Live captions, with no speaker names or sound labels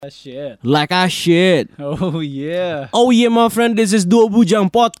Shit. Like a shit. Oh yeah. Oh yeah my friend, this is Duobudjang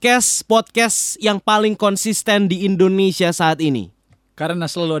Podcast yang paling konsisten di Indonesia saat ini. Karena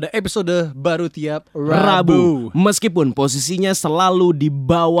selalu ada episode baru tiap Rabu. Meskipun posisinya selalu di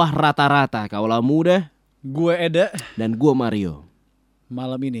bawah rata-rata. Kaulah muda. Gue Eda. Dan gue Mario.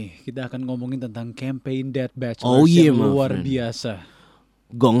 Malam ini kita akan ngomongin tentang campaign Dead Bachelors Oh yeah, yang luar friend. biasa.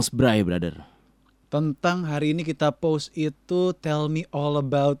 Gongs bray brother. Tentang hari ini kita post itu Tell Me All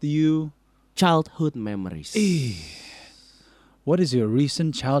About You. Childhood memories. What is your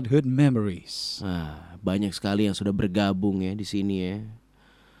recent childhood memories? Banyak sekali yang sudah bergabung ya di sini ya.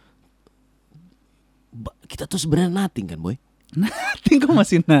 Kita tuh sebenarnya nothing kan boy? Nothing, kok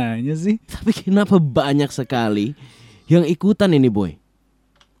masih nanya sih? Tapi kenapa banyak sekali yang ikutan ini boy?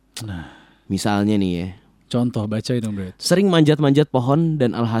 Nah, misalnya nih ya. contoh, bacain dong bro. Sering manjat-manjat pohon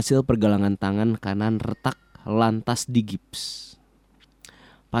dan alhasil pergelangan tangan kanan retak lantas digips.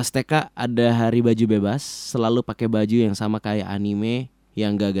 Pas TK ada hari baju bebas, selalu pakai baju yang sama kayak anime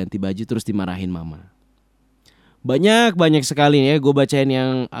yang gak ganti baju terus dimarahin mama. Banyak sekali ya, gue bacain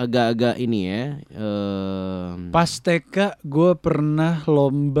yang agak-agak ini ya. Pas TK gue pernah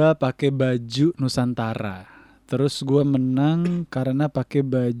lomba pakai baju Nusantara. Terus gue menang karena pakai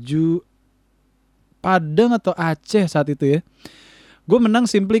baju Padang atau Aceh saat itu ya. Gue menang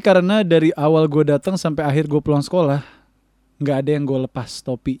simply karena dari awal gue datang sampai akhir gue pulang sekolah, gak ada yang gue lepas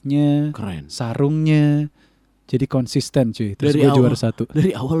topinya, Keren. sarungnya. Jadi konsisten cuy. Terus gue juara satu.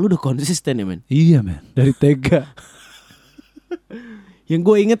 Dari awal lu udah konsisten ya men? Iya men, dari TK. Yang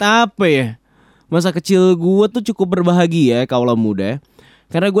gue inget apa ya? Masa kecil gue tuh cukup berbahagia kaulah muda.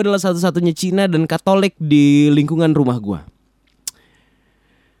 Karena gue adalah satu-satunya Cina dan Katolik di lingkungan rumah gue.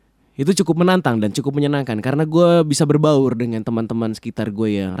 Itu cukup menantang dan cukup menyenangkan karena gue bisa berbaur dengan teman-teman sekitar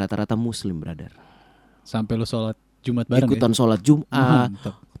gue yang rata-rata muslim brother. Sampai lu sholat Jumat bareng ikutan ya? sholat Jumat.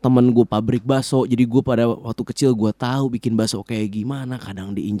 Temen gue pabrik bakso, jadi gue pada waktu kecil gue tahu bikin bakso kayak gimana.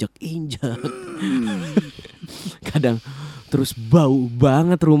 Kadang diinjak-injak, kadang terus bau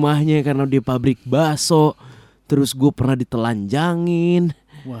banget rumahnya karena dia pabrik bakso. Terus gue pernah ditelanjangin.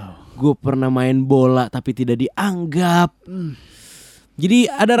 Wow. Gue pernah main bola tapi tidak dianggap. Jadi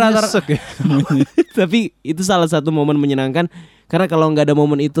ada rata-rata ya. tapi itu salah satu momen menyenangkan. Karena kalau gak ada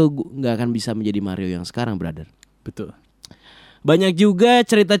momen itu gue gak akan bisa menjadi Mario yang sekarang brother. Betul. Banyak juga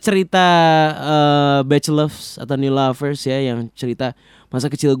cerita-cerita bachelors atau new lovers ya, yang cerita masa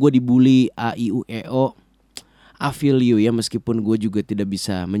kecil gue dibully A, I, U, E, O. I feel you ya, meskipun gue juga tidak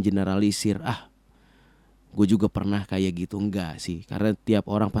bisa mengeneralisir. Gue juga pernah kayak gitu. Enggak sih, karena tiap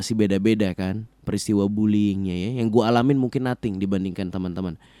orang pasti beda-beda kan peristiwa bullyingnya ya. Yang gue alamin mungkin nothing dibandingkan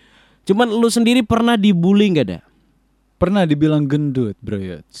teman-teman. Cuman lu sendiri pernah dibully gak dah? Pernah dibilang gendut bro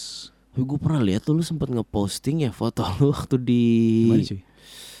Yots. Gue pernah lihat lu sempet ngeposting ya foto lu waktu di Gimana cuy?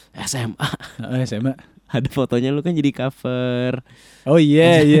 SMA. SMA. Ada fotonya lu kan jadi cover. Oh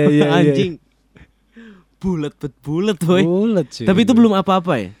iya. Anjing. Bulet boy. Bulet cuy. Tapi itu belum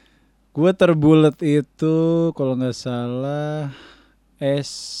apa-apa ya? Gue terbulet itu kalau gak salah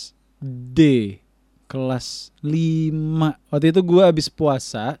SD kelas 5. Waktu itu gue habis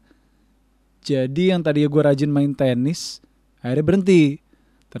puasa. Jadi yang tadinya gue rajin main tenis akhirnya berhenti.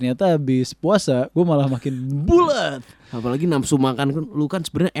 Ternyata habis puasa gue malah makin bulat. Apalagi nafsu makan lu kan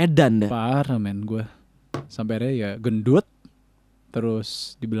sebenarnya edan dah. Parah men gue. Sampai akhirnya ya gendut.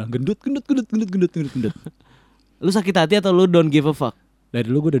 Terus dibilang gendut. Lu sakit hati atau lu don't give a fuck? Dari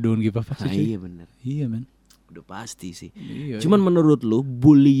dulu gue udah don't give a fuck sih. Iya bener. Iya men. Udah pasti sih. Iya, Cuman menurut lu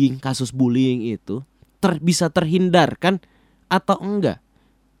kasus bullying itu bisa terhindarkan atau enggak?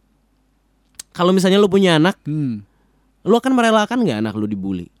 Kalau misalnya lu punya anak, lu akan merelakan gak anak lu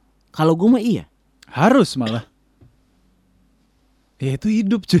dibully? Kalau gue mah iya. Harus malah. Ya itu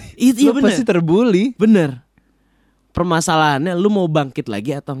hidup cuy. Iya lu pasti terbully. Bener. Permasalahannya lu mau bangkit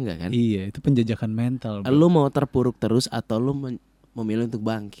lagi atau enggak kan? Iya, itu penjajakan mental bro. Lu mau terpuruk terus atau lu memilih untuk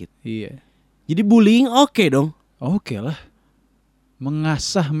bangkit? Iya. Jadi bullying oke dong. Oke lah.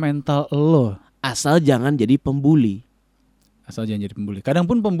 Mengasah mental lo. Asal jangan jadi pembuli. Asal jangan jadi pembuli. Kadang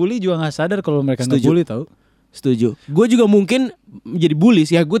pun pembuli juga gak sadar kalau mereka Setuju. ngebully tau. Setuju. Gue juga mungkin menjadi bully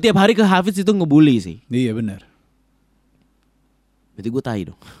sih. Ya gue tiap hari ke Hafiz itu ngebully sih. Iya benar. Berarti gue tai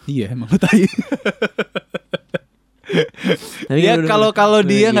dong. Iya emang lo tai. Ya kalau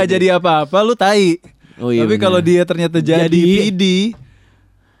dia gak jadi apa-apa lu tai. Oh, iya, tapi kalau dia ternyata jadi PD,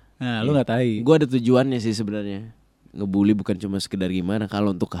 nah lu gak tai. Gue ada tujuannya sih sebenarnya. Ngebully bukan cuma sekedar gimana.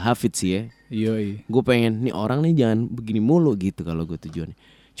 Kalau untuk ke Hafiz sih ya. Iya. Gue pengen nih orang nih jangan begini mulu gitu kalau gue tujuannya.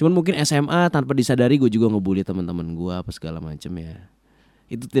 Cuman mungkin SMA tanpa disadari gue juga ngebully teman-teman gue apa segala macam ya.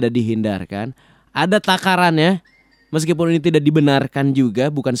 Itu tidak dihindarkan. Ada takarannya. Meskipun ini tidak dibenarkan juga,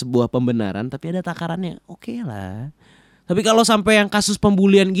 bukan sebuah pembenaran, tapi ada takarannya. Oke lah. Tapi kalau sampai yang kasus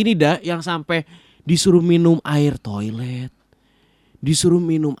pembulian gini dah, yang sampai disuruh minum air toilet, disuruh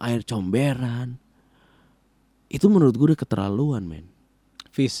minum air comberan, itu menurut gue udah keterlaluan, men.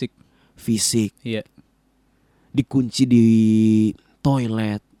 Fisik. Iya. Dikunci di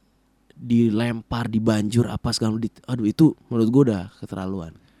toilet, dilempar, dibanjur apa segala. Aduh, itu menurut gue udah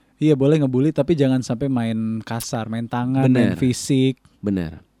keterlaluan. Iya, boleh ngebully tapi jangan sampai main kasar, main tangan, main fisik.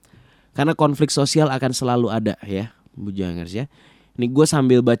 Bener. Karena konflik sosial akan selalu ada ya, bujangers ya. Ini gue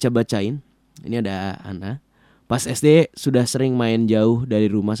sambil baca-bacain. Ini ada Ana. Pas SD sudah sering main jauh dari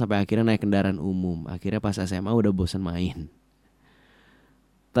rumah sampai akhirnya naik kendaraan umum. Akhirnya pas SMA udah bosan main.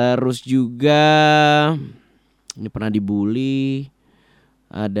 Terus juga ini pernah dibully.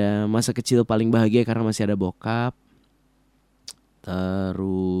 Ada masa kecil paling bahagia karena masih ada bokap.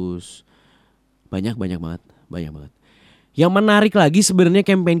 Terus banyak banget. Yang menarik lagi sebenarnya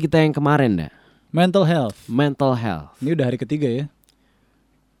campaign kita yang kemarin dah. Mental health. Ini udah hari ketiga ya.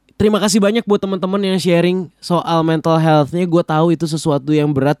 Terima kasih banyak buat teman-teman yang sharing soal mental health-nya. Gue tahu itu sesuatu yang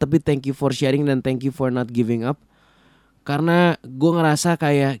berat, tapi thank you for sharing dan thank you for not giving up. Karena gue ngerasa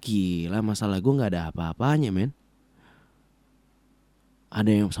kayak gila, masalah gue nggak ada apa-apanya, men.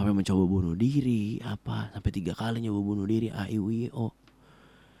 Ada yang sampai mencoba bunuh diri, sampai 3 kali nyoba bunuh diri, AIUIO.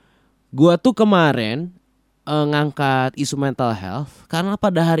 Gua tuh kemarin ngangkat isu mental health karena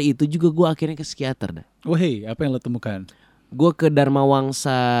pada hari itu juga gua akhirnya ke psikiater dah. Wih, apa yang lo temukan? Gua ke Dharma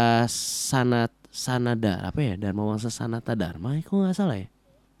Wangsa Sanada, Dharma Wangsa Sanata Dharma, kok nggak salah ya?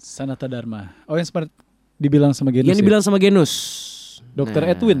 Sanata Dharma. Oh, yang sempat dibilang sama Genus. Yang dibilang sama Genus. Dokter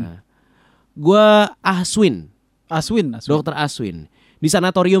Edwin. Gua Aswin. Dokter Aswin. Di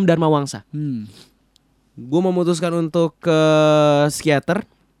sanatorium Dharma Wangsa. Gue memutuskan untuk ke psikiater.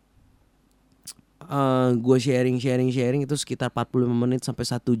 Gue sharing itu sekitar 45 menit sampai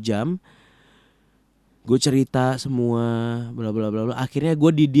 1 jam. Gue cerita semua bla bla bla. Akhirnya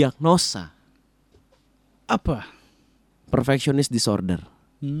gue didiagnosa. Apa? Perfectionist disorder.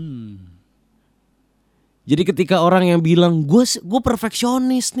 Jadi ketika orang yang bilang gue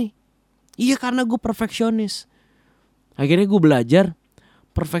perfeksionis nih. Iya, karena gue perfeksionis. Akhirnya gue belajar.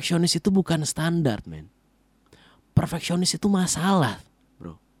 Perfeksionis itu bukan standar, men. Perfeksionis itu masalah,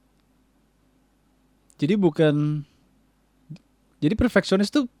 bro. Jadi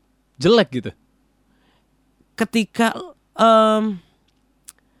perfeksionis itu jelek gitu. Ketika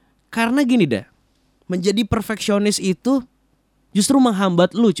karena gini dah. Menjadi perfeksionis itu justru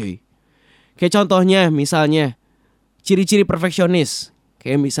menghambat lu, cuy. Kayak contohnya misalnya ciri-ciri perfeksionis.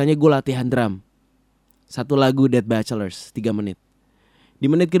 Kayak misalnya gue latihan drum. 1 lagu Dead Bachelors 3 menit. Di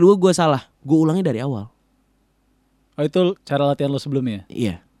menit kedua gue salah, gue ulangi dari awal. Oh, itu cara latihan lo sebelumnya?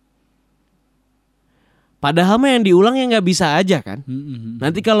 Iya. Padahal mah yang diulang ya gak bisa aja kan.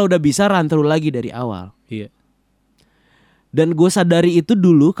 Nanti kalau udah bisa run through lagi dari awal. Iya. Dan gue sadari itu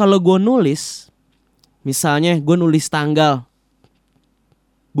dulu kalau gue nulis. Misalnya gue nulis tanggal,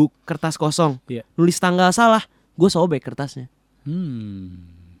 kertas kosong. Iya. Nulis tanggal salah, gue sobek kertasnya.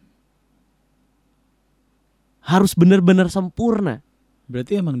 Harus benar-benar sempurna.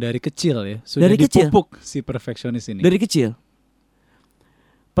 Berarti emang dari kecil ya? Sudah dari dipupuk si perfeksionis ini? Dari kecil.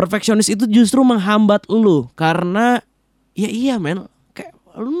 Perfeksionis itu justru menghambat lu. Karena ya iya men, kayak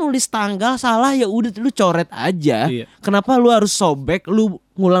lu nulis tanggal salah ya udah lu coret aja. Iya. Kenapa lu harus sobek, lu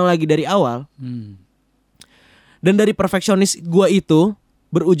ngulang lagi dari awal? Dan dari perfeksionis gua itu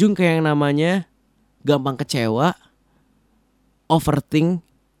berujung ke yang namanya gampang kecewa, overthink,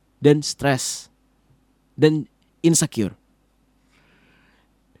 dan stres, dan insecure.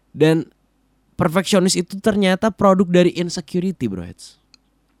 Dan perfeksionis itu ternyata produk dari insecurity, bro.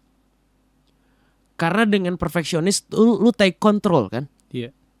 Karena dengan perfeksionis lu take control kan?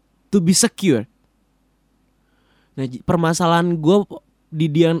 Iya. To be secure. Nah, permasalahan gue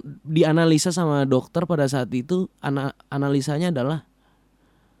dianalisa sama dokter pada saat itu, analisanya adalah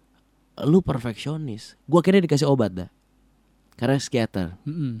lu perfeksionis. Gue akhirnya dikasih obat dah. Karena psikiater.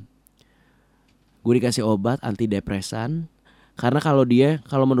 Gue dikasih obat antidepresan. Karena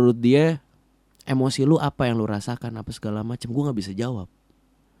kalau menurut dia emosi lu apa yang lu rasakan, apa segala macam, gue nggak bisa jawab.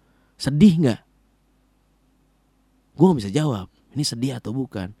 Sedih nggak? Gue nggak bisa jawab. Ini sedih atau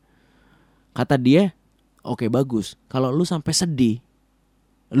bukan? Kata dia, oke, bagus. Kalau lu sampai sedih,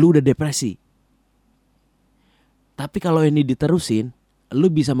 lu udah depresi. Tapi kalau ini diterusin, lu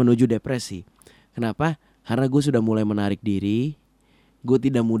bisa menuju depresi. Kenapa? Karena gue sudah mulai menarik diri. Gue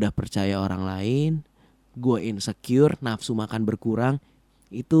tidak mudah percaya orang lain. Gue insecure, nafsu makan berkurang.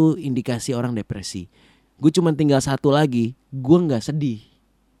 Itu indikasi orang depresi. Gue cuman tinggal satu lagi, gue gak sedih.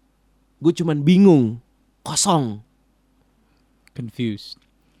 Gue cuman bingung, kosong. Confused.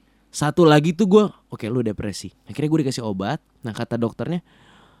 Satu lagi tuh gue, oke lu depresi. Akhirnya gue dikasih obat. Nah kata dokternya,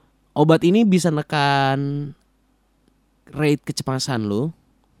 obat ini bisa nekan rate kecemasan lu,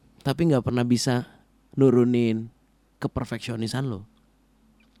 tapi gak pernah bisa nurunin keperfeksionisan lu.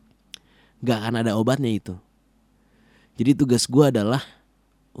 Gak akan ada obatnya itu. Jadi tugas gue adalah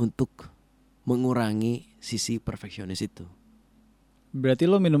untuk mengurangi sisi perfeksionis itu. Berarti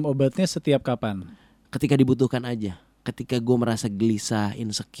lo minum obatnya setiap kapan? Ketika dibutuhkan aja. Ketika gue merasa gelisah,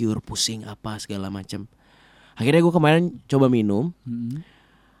 insecure, pusing apa segala macam. Akhirnya gue kemarin coba minum.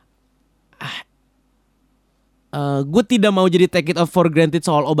 Gue tidak mau jadi take it for granted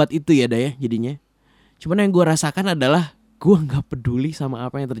soal obat itu ya Daya jadinya. Cuman yang gue rasakan adalah gue gak peduli sama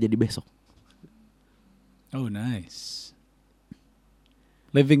apa yang terjadi besok. Oh nice.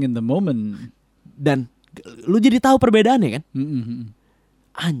 Living in the moment. Dan lu jadi tahu perbedaannya kan?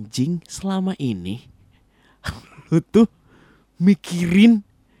 Anjing selama ini lu tuh mikirin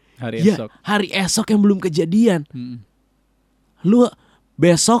hari esok yang belum kejadian. Lu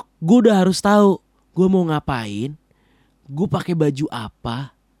besok gue udah harus tahu gue mau ngapain, gue pakai baju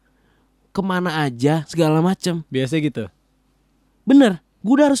apa, kemana aja segala macem. Biasa gitu. Bener,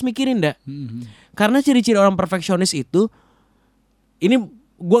 gue udah harus mikirin dah. Karena ciri-ciri orang perfeksionis itu, ini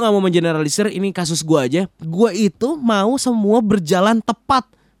gue nggak mau mengeneralisir, ini kasus gue aja. Gue itu mau semua berjalan tepat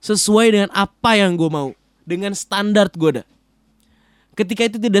sesuai dengan apa yang gue mau, dengan standar gue dah.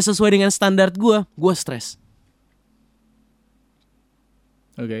 Ketika itu tidak sesuai dengan standar gue stres.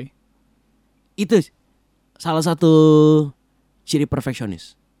 Oke. Itu salah satu ciri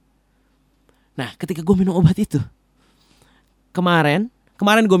perfeksionis. Nah, ketika gue minum obat itu, kemarin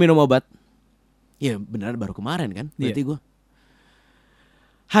gue minum obat. Ya benar baru kemarin kan. Berarti gue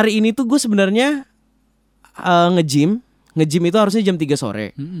hari ini tuh gue sebenarnya nge-gym itu harusnya jam 3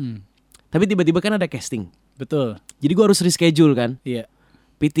 sore. Tapi tiba-tiba kan ada casting. Betul. Jadi gue harus reschedule kan. Iya.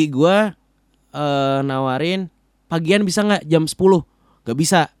 PT gue nawarin pagian bisa gak jam 10. Gak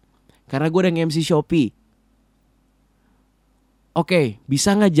bisa karena gue udah nge-MC Shopee. Oke,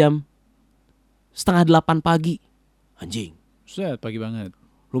 bisa gak jam 7:30 pagi? Anjing, Set, pagi banget.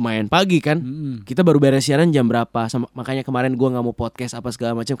 lumayan pagi kan. Kita baru beres siaran jam berapa. Makanya kemarin gue gak mau podcast apa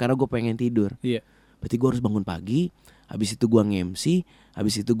segala macam karena gue pengen tidur. Iya. Berarti gue harus bangun pagi. Habis itu gue nge-MC,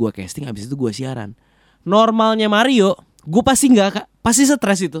 habis itu gue casting, habis itu gue siaran. Normalnya Mario, gue pasti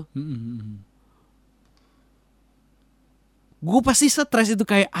stres itu. Gue pasti stres itu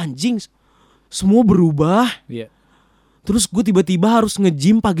kayak anjing. Semua berubah. Iya. Terus gue tiba-tiba harus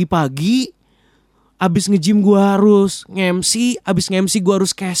nge-gym pagi-pagi. Abis nge-gym gue harus nge-MC. Abis nge-MC gue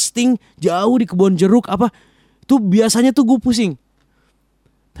harus casting jauh di kebun jeruk apa. Itu biasanya tuh gue pusing.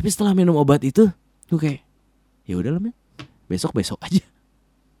 Tapi setelah minum obat itu, gue kayak ya udahlah men, besok aja.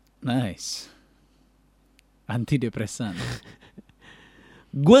 Nice. Antidepresan.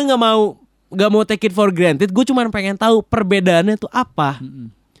 Gue gak mau take it for granted. Gue cuma pengen tahu perbedaannya tuh apa.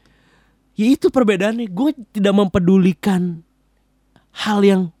 Ya itu perbedaannya. Gue tidak mempedulikan hal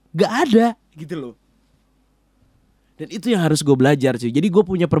yang gak ada gitu loh. Dan itu yang harus gue belajar cuy. Jadi gue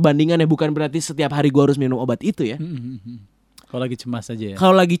punya perbandingan ya. Bukan berarti setiap hari gue harus minum obat itu ya. Kalau lagi cemas aja ya.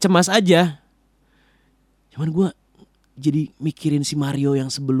 Kalau lagi cemas aja. Cuman gue jadi mikirin si Mario yang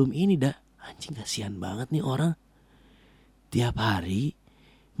sebelum ini dah. Anjing kasihan banget nih orang. Tiap hari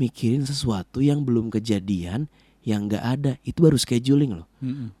mikirin sesuatu yang belum kejadian, yang gak ada. Itu baru scheduling loh.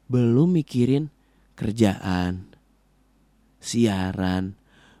 Belum mikirin kerjaan, siaran,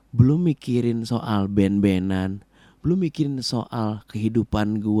 belum mikirin soal band-bandan, belum mikirin soal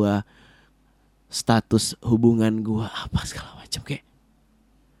kehidupan gua, status hubungan gua, apa segala macam kayak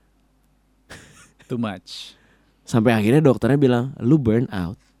Too much. sampai akhirnya dokternya bilang lu burn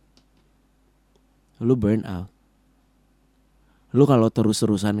out. Lu kalau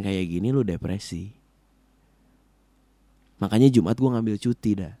terus-terusan kayak gini lu depresi. Makanya Jumat gue ngambil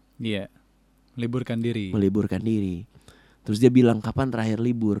cuti dah. Iya. Meliburkan diri. Terus dia bilang kapan terakhir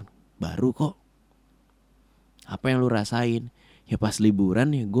libur? Baru kok. Apa yang lu rasain? Ya pas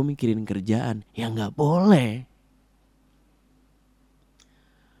liburan ya gue mikirin kerjaan. Ya gak boleh.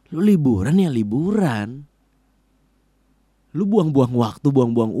 Lu liburan ya liburan. Lu buang-buang waktu,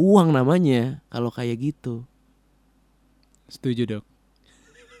 buang-buang uang namanya kalau kayak gitu. Setuju dok.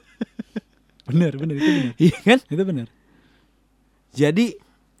 Bener itu bener. Iya kan? Itu bener. Jadi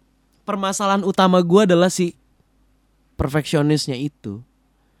permasalahan utama gue adalah si perfeksionisnya itu.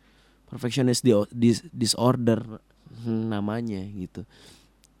 Perfectionist disorder namanya gitu.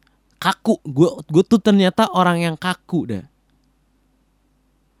 Kaku. Gue tuh ternyata orang yang kaku dah.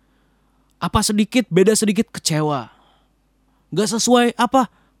 Apa sedikit, beda sedikit kecewa. Gak sesuai apa?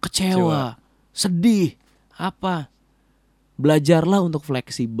 Kecewa. Sedih. Apa? Belajarlah untuk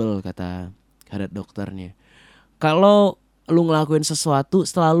fleksibel, kata dokternya. Kalau lu ngelakuin sesuatu,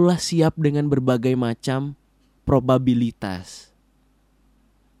 selalulah siap dengan berbagai macam probabilitas,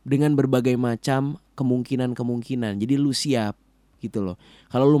 dengan berbagai macam kemungkinan. Jadi lu siap gitu loh.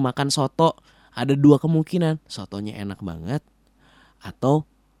 Kalau lu makan soto, ada 2 kemungkinan, sotonya enak banget atau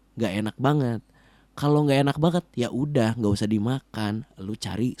gak enak banget. Kalau gak enak banget, ya udah gak usah dimakan, lu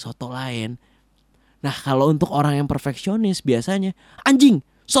cari soto lain. Nah kalau untuk orang yang perfeksionis biasanya, anjing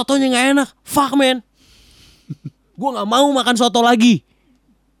sotonya gak enak, fuck man, gue gak mau makan soto lagi.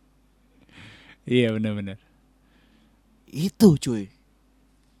 Iya benar-benar. Itu cuy.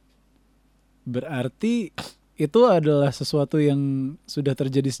 Berarti itu adalah sesuatu yang sudah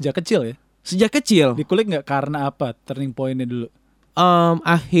terjadi sejak kecil ya? Sejak kecil. Dikulik gak karena apa? Turning point-nya dulu.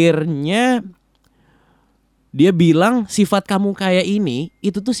 Akhirnya dia bilang sifat kamu kayak ini,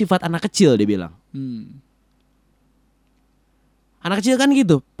 itu tuh sifat anak kecil, dia bilang. Anak kecil kan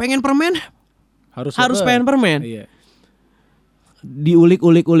gitu, pengen permen harus pengen permen. Iya. Diulik,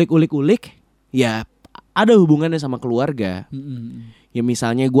 ya ada hubungannya sama keluarga. Ya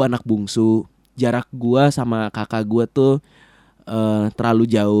misalnya gue anak bungsu, jarak gue sama kakak gue tuh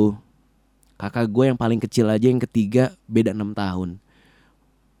terlalu jauh. Kakak gue yang paling kecil aja, yang ketiga, beda 6 tahun.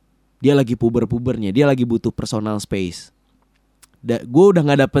 Dia lagi puber-pubernya, dia lagi butuh personal space. Gue udah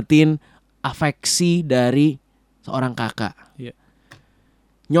gak dapetin afeksi dari seorang kakak. Yeah.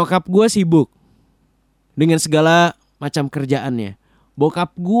 Nyokap gue sibuk dengan segala macam kerjaannya.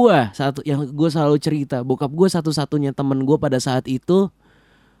 Bokap gue, yang gue selalu cerita, bokap gue satu-satunya temen gue pada saat itu.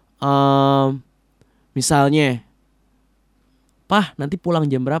 Misalnya, "Pah, nanti pulang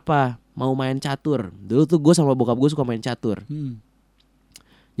jam berapa? Mau main catur." Dulu tuh gue sama bokap gue suka main catur.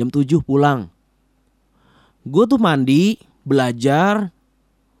 Jam 7 pulang. Gue tuh mandi, belajar,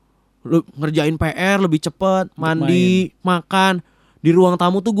 ngerjain PR lebih cepet, mandi, makan. Di ruang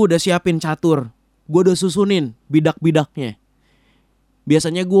tamu tuh gue udah siapin catur. Gue udah susunin bidak-bidaknya.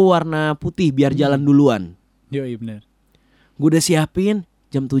 Biasanya gue warna putih biar jalan duluan. Yoi bener. Gue udah siapin,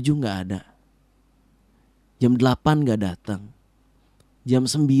 jam 7 gak ada. Jam 8 gak datang. Jam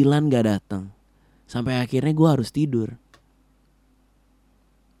 9 gak datang. Sampai akhirnya gue harus tidur.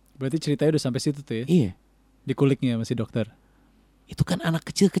 Berarti ceritanya udah sampai situ tuh ya? Iya. Dikuliknya masih dokter. Itu kan anak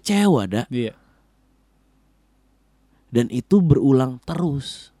kecil kecewa, dah. Iya. Dan itu berulang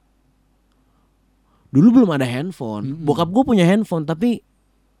terus. Dulu belum ada handphone. Bokap gue punya handphone, tapi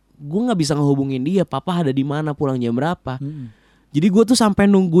gue nggak bisa ngehubungin dia. Papa ada di mana, pulang jam berapa. Jadi gue tuh sampai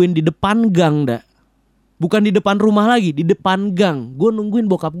nungguin di depan gang, dah. Bukan di depan rumah lagi, di depan gang. Gue nungguin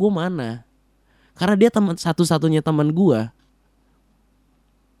bokap gue mana. Karena dia satu-satunya teman gue.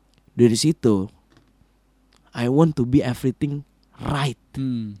 Dari situ, I want to be everything right.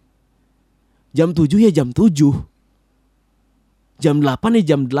 Jam 7 ya jam 7. Jam 8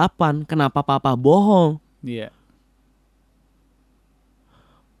 ya jam 8. Kenapa papa bohong? Iya.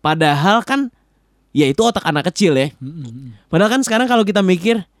 Padahal kan, ya itu otak anak kecil ya. Padahal kan sekarang kalau kita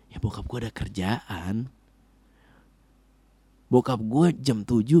mikir, ya bokap gue ada kerjaan. Bokap gue jam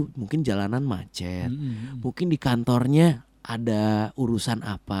 7 mungkin jalanan macet. Mungkin di kantornya ada urusan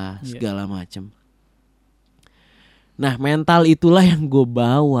apa, segala macam. Nah, mental itulah yang gue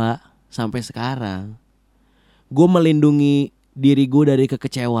bawa sampai sekarang. Gue melindungi diri gue dari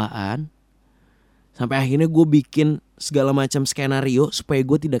kekecewaan. Sampai akhirnya gue bikin segala macam skenario supaya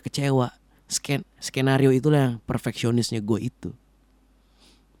gue tidak kecewa. Skenario itulah yang perfeksionisnya gue itu.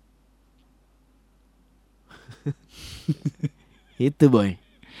 Itu boy.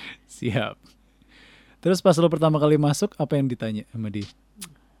 Siap. Terus pas lo pertama kali masuk, apa yang ditanya sama dia?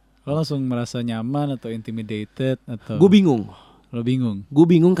 Lo langsung merasa nyaman atau intimidated atau? Gue bingung. Lo bingung? Gue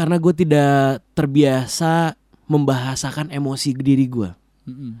bingung karena gue tidak terbiasa membahasakan emosi diri gue.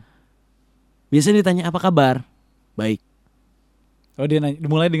 Biasanya ditanya apa kabar? Baik. Oh dia nanya,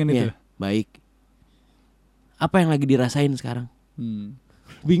 mulai dengan itu? Baik. Apa yang lagi dirasain sekarang?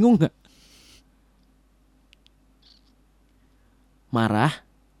 Bingung gak? Marah?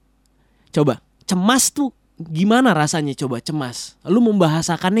 Coba. Cemas tuh gimana rasanya, coba cemas. Lu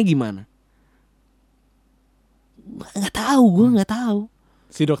membahasakannya gimana? Gak tahu, gue gak tahu.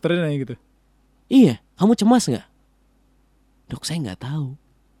 Si dokternya nanya gitu? Iya, kamu cemas gak? Dok, saya gak tahu.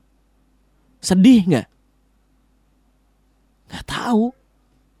 Sedih gak? Gak tahu.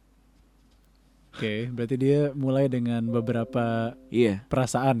 Oke, berarti dia mulai dengan beberapa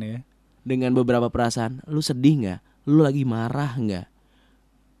perasaan ya? Dengan beberapa perasaan. Lu sedih gak? Lu lagi marah gak?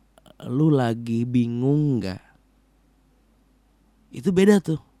 Lu lagi bingung gak? Itu beda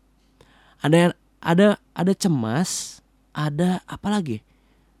tuh. Ada cemas, ada apa lagi?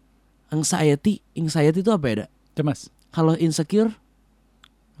 Anxiety itu apa ya? Cemas. Kalau insecure,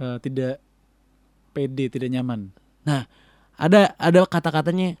 tidak pede, tidak nyaman. nah ada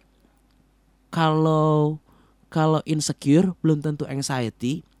kata-katanya. Kalau insecure belum tentu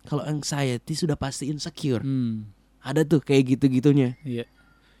anxiety. Kalau anxiety sudah pasti insecure. Ada tuh kayak gitu-gitunya. Iya.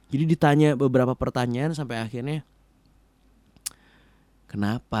 Jadi ditanya beberapa pertanyaan sampai akhirnya,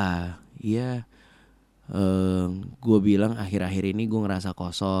 kenapa? Iya, gue bilang akhir-akhir ini gue ngerasa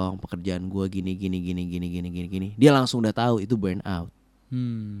kosong, pekerjaan gue gini. Dia langsung udah tahu itu burnout.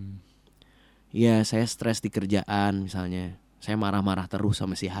 Ya saya stres di kerjaan misalnya, saya marah-marah terus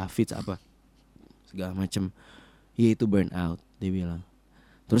sama si Hafiz apa segala macem. Ya itu burnout, dia bilang.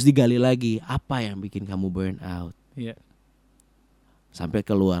 Terus digali lagi, apa yang bikin kamu burnout? Iya. Sampai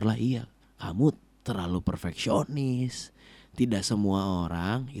keluarlah, iya, kamu terlalu perfeksionis. Tidak semua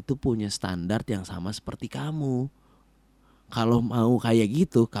orang itu punya standar yang sama seperti kamu. Kalau mau kayak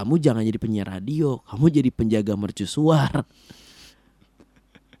gitu, kamu jangan jadi penyiar radio, kamu jadi penjaga mercusuar.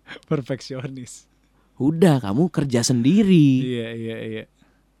 Perfeksionis. Udah, kamu kerja sendiri. Iya.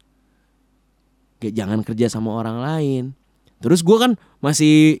 Jangan kerja sama orang lain. Terus gue kan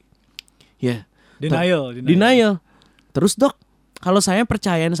masih ya denial. Terus dok, kalau saya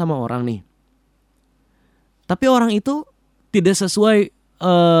percayaan sama orang nih, tapi orang itu tidak sesuai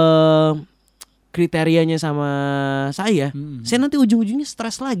kriterianya sama saya, saya nanti ujung-ujungnya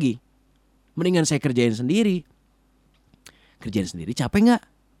stres lagi. Mendingan saya kerjain sendiri. Kerjain sendiri capek nggak?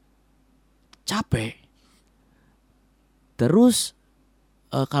 Capek. Terus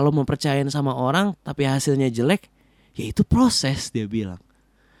kalau mempercayain sama orang tapi hasilnya jelek, ya itu proses, dia bilang.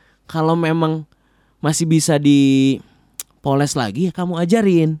 Kalau memang masih bisa dipoles lagi, ya kamu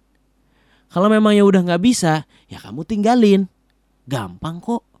ajarin. Kalau memang ya udah nggak bisa, ya kamu tinggalin. Gampang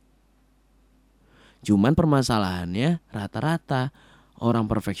kok. Cuman permasalahannya rata-rata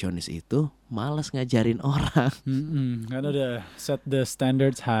orang perfeksionis itu malas ngajarin orang. Karena udah set the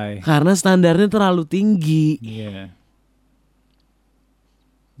standards high. Karena standarnya terlalu tinggi. Iya.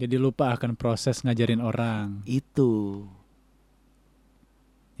 Jadi lupa akan proses ngajarin orang. Itu.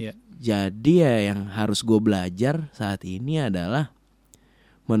 Ya. Jadi ya yang harus gue belajar saat ini adalah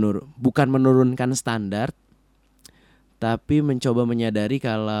bukan menurunkan standar, tapi mencoba menyadari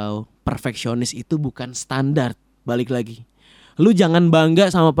kalau perfeksionis itu bukan standar. Balik lagi, lu jangan bangga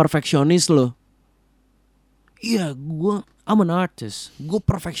sama perfeksionis lo. Iya, I'm an artist, gue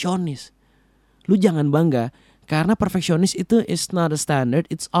perfeksionis. Lu jangan bangga, karena perfeksionis itu is not a standard,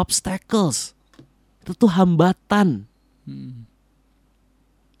 it's obstacles. Itu tuh hambatan.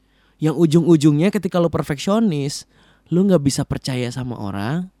 Yang ujung-ujungnya ketika lu perfeksionis, lu gak bisa percaya sama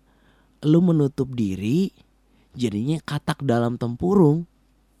orang, lu menutup diri, jadinya katak dalam tempurung.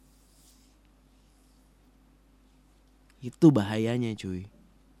 Itu bahayanya cuy.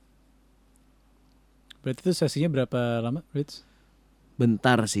 Berarti itu sesinya berapa lama, Rich?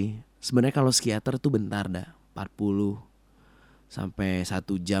 Bentar sih. Sebenarnya kalau psikiater tuh bentar dah, 40 sampai 1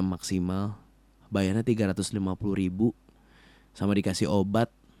 jam maksimal. Bayarnya 350.000, sama dikasih obat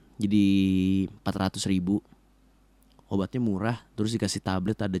jadi 400.000. Obatnya murah, terus dikasih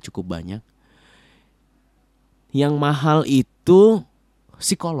tablet ada cukup banyak. Yang mahal itu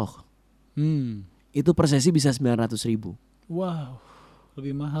psikolog. Itu per sesi bisa 900.000. Wow,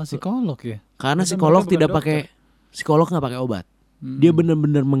 lebih mahal psikolog ya? Karena psikolog tidak pakai, psikolog nggak pakai obat. Dia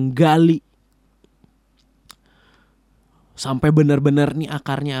benar-benar menggali sampai benar-benar nih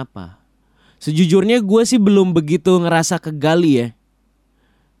akarnya apa. Sejujurnya gue sih belum begitu ngerasa kegali ya,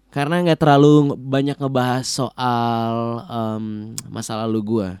 karena nggak terlalu banyak ngebahas soal masa lalu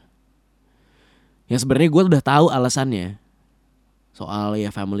gue. Yang sebenarnya gue udah tahu alasannya, soal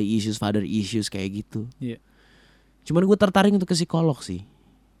ya family issues, father issues kayak gitu. Iya. Cuman gue tertarik untuk ke psikolog sih.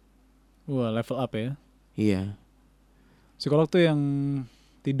 Wah, level up ya. Iya. Psikolog tuh yang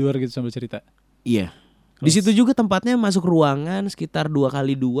tidur gitu sambil cerita. Iya. Di situ juga tempatnya masuk ruangan sekitar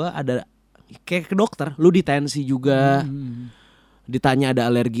 2x2, ada kayak ke dokter. Lu ditensi juga. Ditanya ada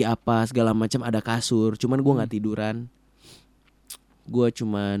alergi apa segala macam, ada kasur. Cuman gue nggak tiduran. Gue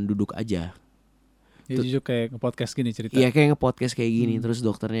cuman duduk aja. Ya jujur kayak nge-podcast gini cerita. Iya kayak nge-podcast kayak gini. Terus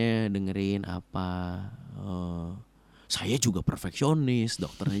dokternya dengerin apa. Saya juga perfeksionis.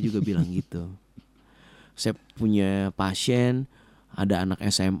 Dokternya juga bilang gitu. Saya punya pasien, ada anak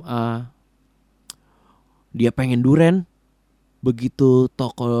SMA. Dia pengen duren. Begitu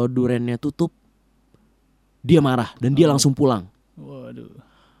toko durennya tutup, dia marah dan dia langsung pulang. Waduh.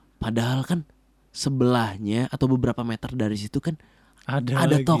 Padahal kan sebelahnya atau beberapa meter dari situ kan ada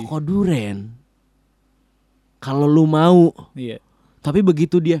lagi toko duren. Kalau lu mau. Iya. Tapi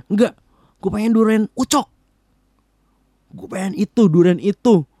begitu dia, enggak, gue pengen duren ucok. Gue pengen itu, duren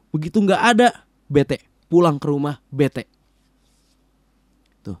itu. Begitu enggak ada, bete. pulang ke rumah bete.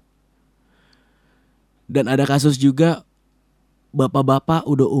 Tuh. Dan ada kasus juga bapak-bapak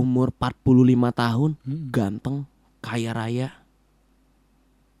udah umur 45 tahun, ganteng, kaya raya,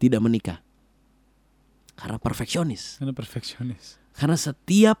 tidak menikah. Karena perfeksionis. Karena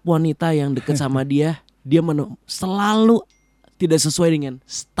setiap wanita yang dekat sama dia selalu tidak sesuai dengan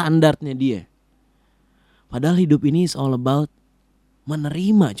standarnya dia. Padahal hidup ini is all about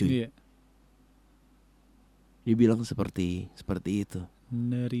menerima, cuy. Iya. Dibilang seperti itu.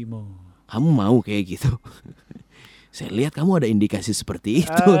 Nerimo. Kamu mau kayak gitu? Saya lihat kamu ada indikasi seperti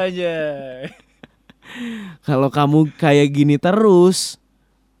itu. Aja. Kalau kamu kayak gini terus,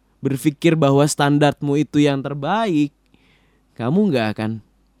 berpikir bahwa standarmu itu yang terbaik, kamu gak akan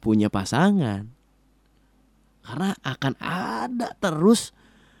punya pasangan. Karena akan ada terus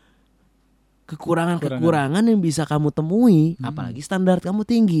kekurangan yang bisa kamu temui. Apalagi standar kamu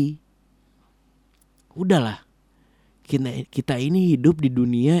tinggi. Udahlah, kita ini hidup di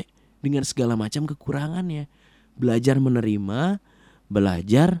dunia dengan segala macam kekurangannya. Belajar menerima,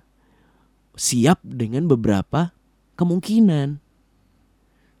 belajar siap dengan beberapa kemungkinan.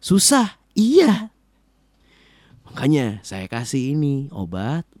 Susah, iya. Makanya saya kasih ini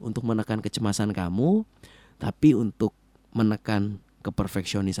obat untuk menekan kecemasan kamu. Tapi untuk menekan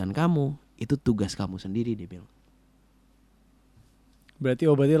keperfeksionisan kamu, itu tugas kamu sendiri, dia bilang. Berarti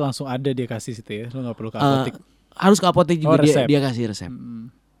obatnya langsung ada dia kasih situ ya, lo gak perlu ke apotek. Harus ke apotek juga, resep. dia kasih resep.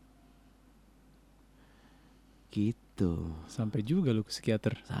 Gitu. Sampai juga lu ke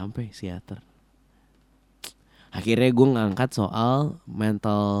psikiater. Sampai psikiater. Akhirnya gue ngangkat soal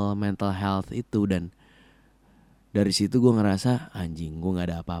mental health itu. Dan dari situ gue ngerasa anjing, gue gak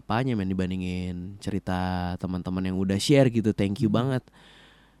ada apa-apanya dibandingin cerita teman-teman yang udah share gitu. Thank you banget.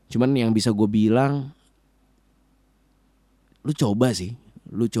 Cuman yang bisa gue bilang, lu coba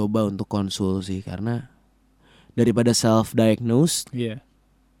untuk konsul sih. Karena daripada self-diagnose,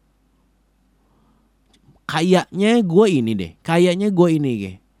 kayaknya gue ini.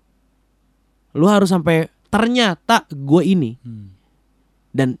 Lu harus sampai ternyata gue ini.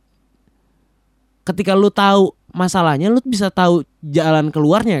 Dan ketika lu tahu masalahnya, lu bisa tahu jalan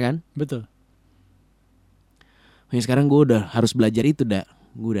keluarnya kan. Betul. Nah, sekarang gue udah harus belajar itu dah.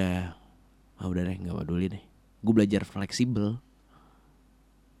 Gue udah deh, gak peduli deh. Gue belajar fleksibel.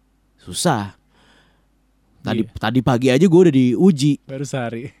 Susah. Tadi pagi aja gue udah diuji.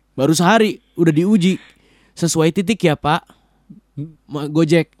 Baru sehari udah diuji. Sesuai titik ya Pak.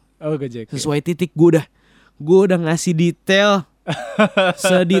 Gojek. Oh Gojek. Sesuai titik gue udah ngasih detail.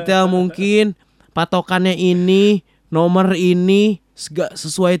 Sedetail mungkin. Patokannya ini, nomor ini,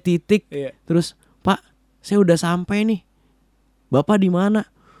 sesuai titik. Terus Pak, saya udah sampai nih. Bapak di mana?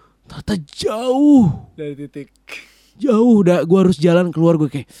 Ternyata jauh dari titik. Jauh, udah gue harus jalan keluar. Gue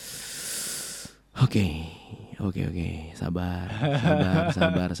kayak Oke, sabar.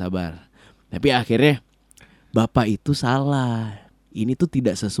 Tapi akhirnya Bapak itu salah. Ini tuh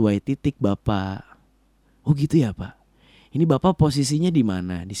tidak sesuai titik Bapak. Oh gitu ya Pak. Ini Bapak posisinya di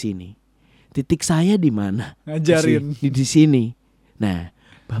mana? Di sini. Titik saya di mana? Ngajarin di sini. Nah,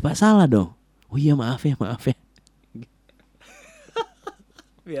 Bapak salah dong. Oh iya maaf ya.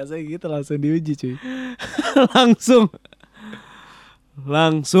 Biasanya gitu langsung diuji cuy.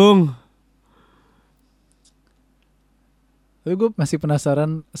 langsung. Tapi gue masih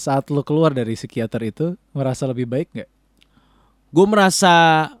penasaran, saat lo keluar dari psikiater itu merasa lebih baik gak? Gue merasa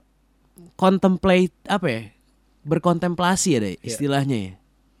berkontemplasi ya deh istilahnya ya.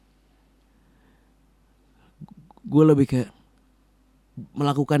 Gue lebih ke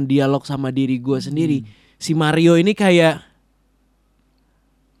melakukan dialog sama diri gue sendiri. Si Mario ini kayak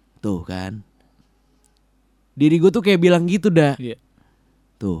tuh kan, diri gue tuh kayak bilang gitu dah.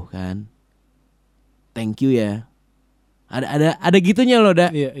 Tuh kan, thank you ya. Ada gitunya loh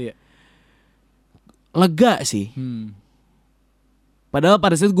dah. Lega sih. Padahal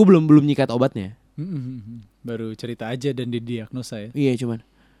pada saat gue belum nyikat obatnya. Baru cerita aja dan didiagnosa ya. Iya cuman,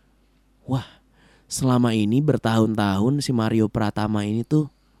 wah, selama ini bertahun-tahun si Mario Pratama ini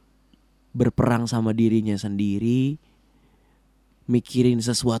tuh berperang sama dirinya sendiri, mikirin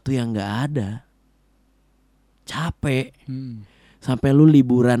sesuatu yang gak ada. Capek. Sampai lu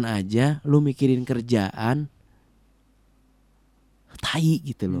liburan aja lu mikirin kerjaan, tai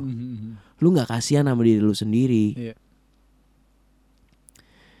gitu loh. Lu gak kasihan sama diri lu sendiri.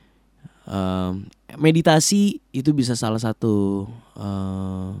 Meditasi itu bisa salah satu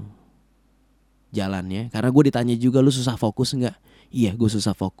jalannya. Karena gue ditanya juga, lu susah fokus gak? Iya, gue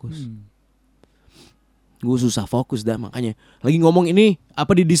susah fokus. Gue susah fokus dah, makanya lagi ngomong ini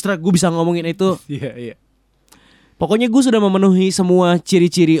apa di distract gue bisa ngomongin itu. Pokoknya gue sudah memenuhi semua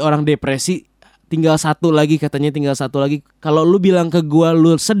ciri-ciri orang depresi tinggal satu lagi, katanya tinggal satu lagi. Kalau lu bilang ke gua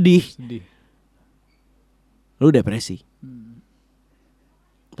lu sedih. Lu depresi.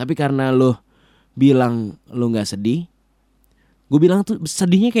 Tapi karena lu bilang lu gak sedih, gue bilang tuh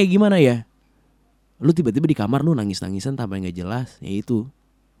sedihnya kayak gimana ya? Lu tiba-tiba di kamar lu nangis-nangisan tanpa gak jelas, ya itu.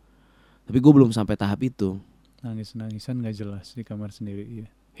 Tapi gue belum sampai tahap itu. Nangis-nangisan gak jelas di kamar sendiri, iya.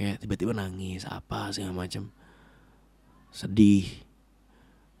 Ya tiba-tiba nangis apa segala macam, sedih.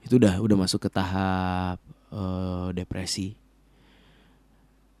 Itu udah masuk ke tahap depresi.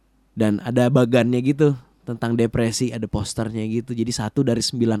 Dan ada bagannya gitu tentang depresi, ada posternya gitu. Jadi 1 dari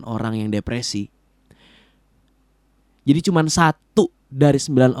 9 orang yang depresi. Jadi cuman 1 dari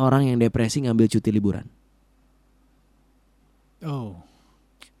 9 orang yang depresi ngambil cuti liburan. Oh.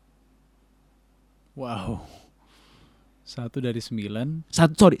 Wow. 1 dari 9. 1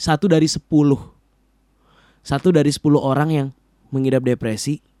 dari 10. 1 dari 10 orang yang mengidap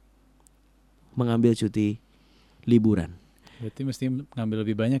depresi mengambil cuti liburan. Berarti mesti ngambil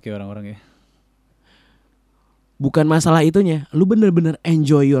lebih banyak ya orang-orang ya. Bukan masalah itunya, lu bener-bener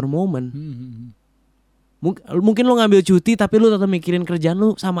enjoy your moment. Mungkin lu ngambil cuti tapi lu tetap mikirin kerjaan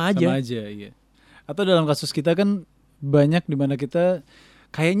lu sama aja. Sama aja, iya. Atau dalam kasus kita kan banyak di mana kita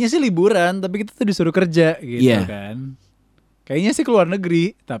kayaknya sih liburan tapi kita tuh disuruh kerja gitu kan. Kayaknya sih keluar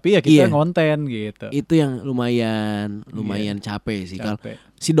negeri tapi ya kita ngonten gitu. Itu yang lumayan capek sih. Kalau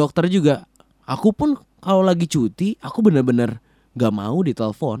si dokter juga, aku pun kalau lagi cuti aku bener-bener gak mau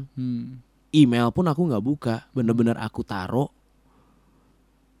ditelepon. Email pun aku gak buka, bener-bener aku taruh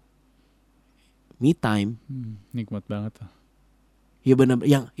me time. Nikmat banget tuh. Ya bener,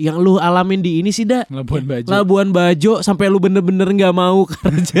 yang lu alamin di ini sih dah Labuan Bajo sampai lu bener-bener gak mau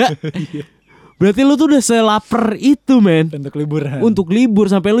kerja. Berarti lu tuh udah selaper itu men. Untuk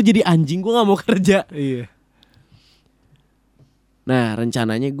libur sampai lu jadi anjing, gue gak mau kerja. Iya. Nah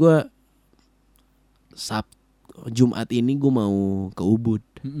rencananya gue Jumat ini gue mau ke Ubud.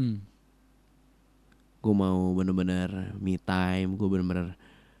 Gue mau bener-bener me time. Gue bener-bener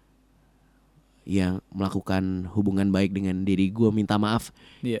yang melakukan hubungan baik dengan diri gue. Minta maaf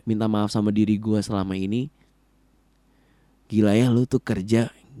sama diri gue selama ini. Gila ya lu tuh kerja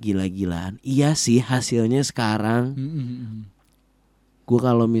gila-gilaan. Iya sih hasilnya sekarang. Gue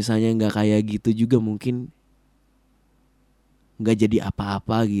kalau misalnya gak kayak gitu juga mungkin gak jadi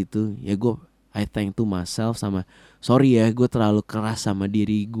apa-apa gitu. Ya gue I thank to myself sama sorry ya gue terlalu keras sama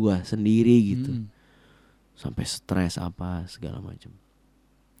diri gue sendiri gitu. Sampai stres apa segala macam.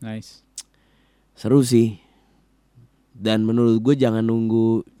 Nice. Seru sih. Dan menurut gue jangan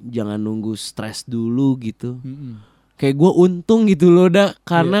nunggu stres dulu gitu. Kayak gue untung gitu loh dah.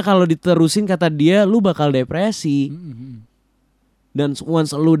 Karena kalau diterusin kata dia lu bakal depresi. Dan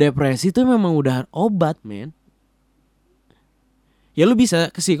once lu depresi tuh memang udah obat men. Ya lu bisa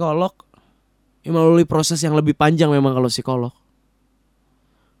ke psikolog. Ya melalui proses yang lebih panjang memang kalau psikolog.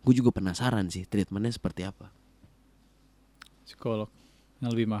 Gue juga penasaran sih treatmentnya seperti apa. Psikolog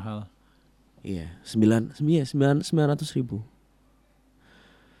yang lebih mahal. Iya, 900.000.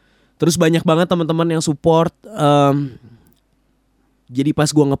 Terus banyak banget teman-teman yang support. Jadi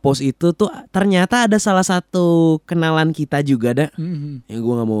pas gue ngepost itu tuh ternyata ada salah satu kenalan kita juga dah. Yang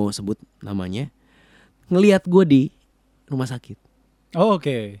gue nggak mau sebut namanya. Ngelihat gue di rumah sakit. Oh,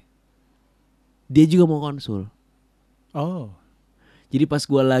 oke. Dia juga mau konsul. Oh. Jadi pas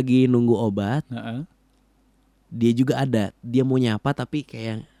gue lagi nunggu obat, dia juga ada. Dia mau nyapa tapi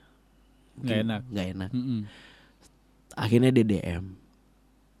kayak nggak enak. Akhirnya dia DM,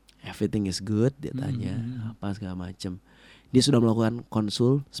 everything is good, dia tanya apa segala macem. Dia sudah melakukan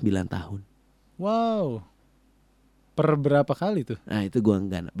konsul 9 tahun. Wow. Per berapa kali tuh? Nah itu gue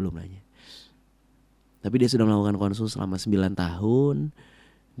belum nanya. Tapi dia sudah melakukan konsul selama 9 tahun.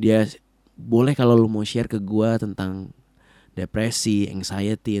 Dia boleh kalau lu mau share ke gue tentang depresi,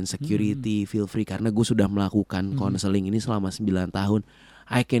 anxiety, insecurity, feel free. Karena gue sudah melakukan counseling ini selama 9 tahun.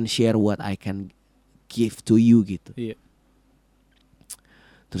 I can share what I can give to you gitu. Iya.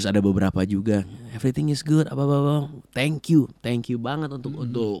 Terus ada beberapa juga, everything is good, apa. Thank you banget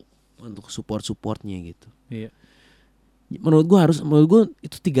untuk supportnya gitu. Iya. Menurut gue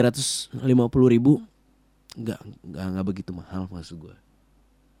itu 350.000 nggak begitu mahal maksud gue.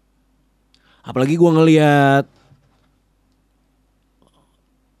 Apalagi gue ngelihat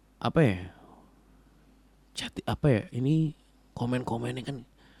ini komen-komennya kan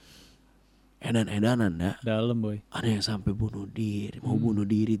edan-edanan dah. Dalam boy. Ada yang sampai bunuh diri, mau bunuh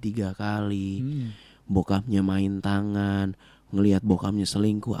diri 3 kali. Bokapnya main tangan, ngelihat bokapnya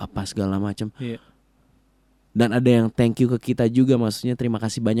selingkuh apa segala macam. Iya. Dan ada yang thank you ke kita juga, maksudnya terima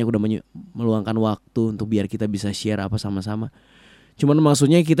kasih banyak udah meluangkan waktu untuk biar kita bisa share apa sama-sama. Cuman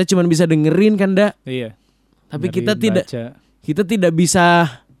maksudnya kita cuman bisa dengerin kan, Da? Iya. Tapi Dengerin, kita tidak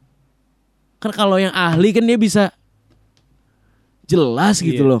bisa. Kan kalau yang ahli kan dia bisa jelas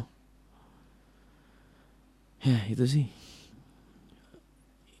gitu loh. Ya itu sih.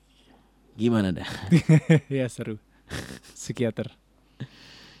 Gimana dah? Ya seru. Psikiater.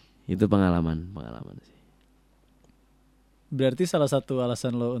 Itu pengalaman sih. Berarti salah satu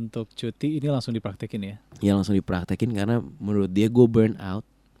alasan lo untuk cuti ini langsung dipraktekin ya? Ya langsung dipraktekin karena menurut dia gue burn out.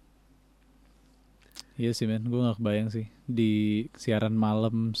 Iya sih men, gue gak kebayang sih. Di siaran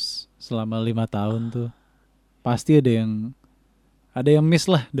malam selama 5 tahun tuh pasti ada yang miss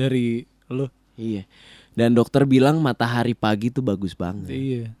lah dari lo. Iya. Dan dokter bilang matahari pagi tuh bagus banget.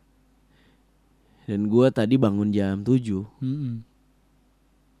 Iya. Dan gue tadi bangun jam 7.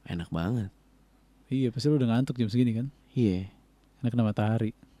 Enak banget. Iya, pasti lo udah ngantuk jam segini kan? Iya. Enak kena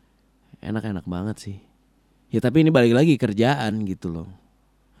matahari. Enak banget sih. Ya tapi ini balik lagi kerjaan gitu loh.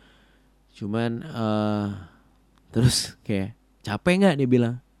 Cuman terus kayak capek gak dia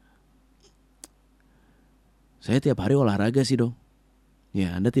bilang. Saya tiap hari olahraga sih dong.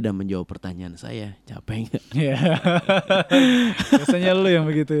 Ya Anda tidak menjawab pertanyaan saya. Capek gak? Iya. Biasanya lo yang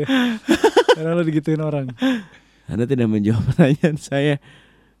begitu ya. Karena lo digituin orang. Anda tidak menjawab pertanyaan saya.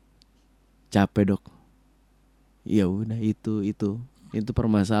 Capek dok. Ya udah itu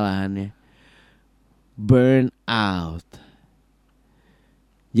permasalahannya. Burn out.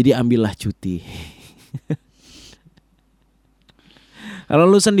 Jadi ambillah cuti. Kalau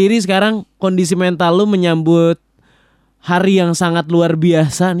lu sendiri sekarang kondisi mental lu menyambut hari yang sangat luar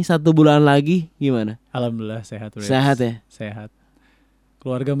biasa nih 1 bulan lagi gimana? Alhamdulillah sehat. Sehat ya? Sehat.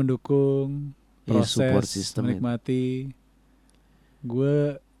 Keluarga mendukung, support proses system menikmati.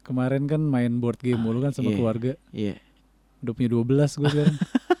 Gue kemarin kan main board game mulu kan sama keluarga. Iya. Udah punya 12 gue sekarang.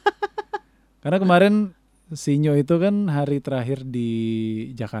 Karena kemarin Sinyo itu kan hari terakhir di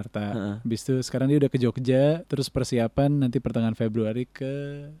Jakarta. Habis itu sekarang dia udah ke Jogja. Terus persiapan nanti pertengahan Februari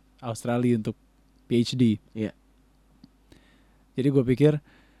ke Australia untuk PhD. Iya. Jadi gue pikir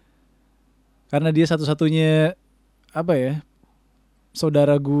karena dia satu-satunya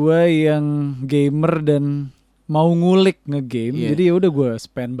saudara gue yang gamer dan mau ngulik ngegame. Jadi ya udah gue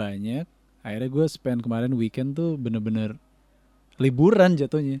spend banyak. Akhirnya gue spend kemarin weekend tuh bener-bener liburan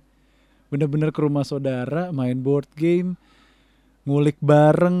jatuhnya. Bener-bener ke rumah saudara, main board game, ngulik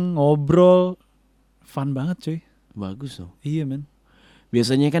bareng, ngobrol. Fun banget cuy. Bagus loh. Iya men.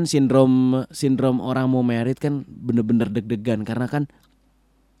 Biasanya kan sindrom orang mau married kan bener-bener deg-degan. Karena kan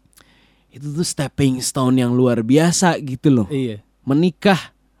itu tuh stepping stone yang luar biasa gitu loh. Iya.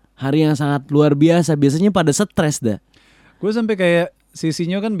 Menikah, hari yang sangat luar biasa. Biasanya pada stres dah. Gue sampai kayak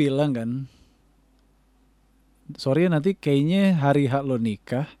Sisinyo kan bilang kan, sorry ya nanti kayaknya hari hak lo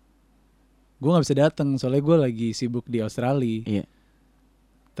nikah gue gak bisa datang soalnya gue lagi sibuk di Australia. Iya.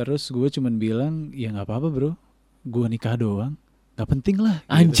 Terus gue cuman bilang ya gak apa-apa bro, gue nikah doang, gak penting lah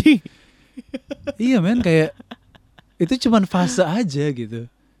gitu. Anjing. Iya men, kayak itu cuman fase aja gitu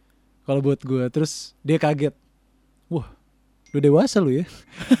kalau buat gue. Terus dia kaget, wah lu dewasa lu ya.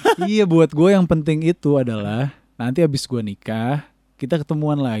 Iya, buat gue yang penting itu adalah nanti abis gue nikah kita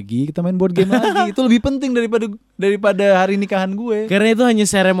ketemuan lagi, kita main board game lagi. Itu lebih penting daripada hari nikahan gue. Karena itu hanya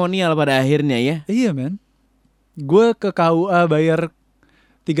seremonial pada akhirnya ya. Iya men. Gue ke KUA bayar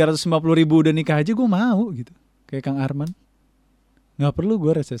 350.000 udah nikah aja gue mau gitu. Kayak Kang Arman. Gak perlu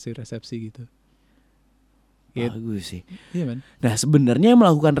gue resepsi gitu. Bagus sih. Iya men. Nah sebenarnya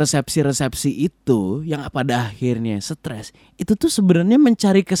melakukan resepsi itu yang pada akhirnya stres, itu tuh sebenarnya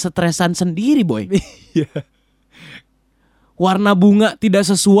mencari kesetresan sendiri boy. Iya. Warna bunga tidak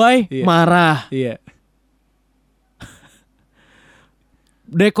sesuai, marah. Iya.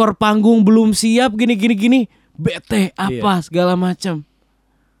 Dekor panggung belum siap, gini, bete, segala macam.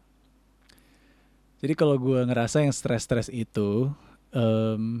 Jadi kalau gue ngerasa yang stres-stres itu,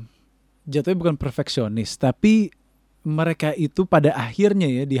 jatuhnya bukan perfeksionis, tapi mereka itu pada akhirnya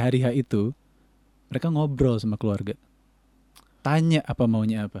ya di hari H itu, mereka ngobrol sama keluarga. Tanya apa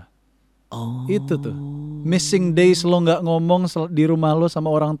maunya apa. Oh. Itu tuh missing days lo gak ngomong di rumah lo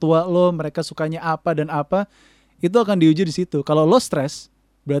sama orang tua lo, mereka sukanya apa dan apa, itu akan diuji di situ. Kalau lo stres,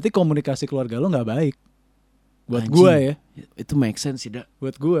 berarti komunikasi keluarga lo gak baik. Buat gue ya. Itu make sense sih,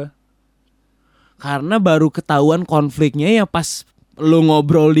 buat gue. Karena baru ketahuan konfliknya ya pas lo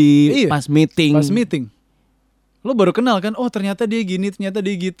ngobrol di pas meeting. Pas meeting. Lo baru kenal kan, oh ternyata dia gini, ternyata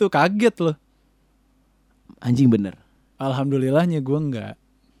dia gitu. Kaget lo. Anjing bener. Alhamdulillahnya gue enggak.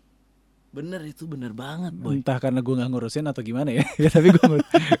 Bener, itu bener banget boy. Entah karena gue gak ngurusin atau gimana ya. Ya tapi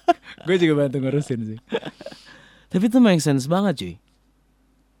gue juga bantu ngurusin sih. Tapi itu make sense banget cuy.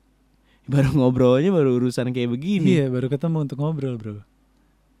 Baru ngobrolnya baru urusan kayak begini. Iya, baru ketemu untuk ngobrol, bro.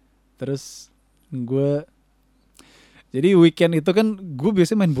 Terus gue, jadi weekend itu kan gue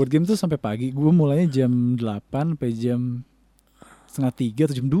biasanya main board game tuh sampai pagi. Gue mulainya jam 8 sampai jam 2:30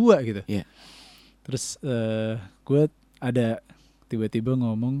 atau jam 2 gitu. Iya. Terus gue ada tiba-tiba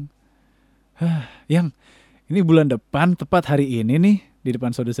ngomong, yang ini bulan depan tepat hari ini nih, di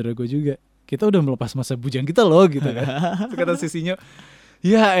depan saudara-saudara gue juga, kita udah melepas masa bujang kita loh gitu kan. Terus kata sisinya,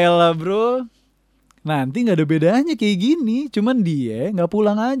 ya elah bro, nanti gak ada bedanya kayak gini, cuman dia gak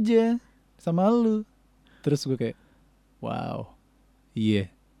pulang aja sama lu. Terus gue kayak, wow, iya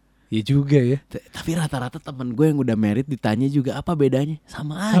juga ya. Tapi rata-rata temen gue yang udah married ditanya juga apa bedanya,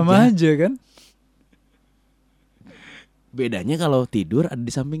 sama aja kan. Bedanya kalau tidur ada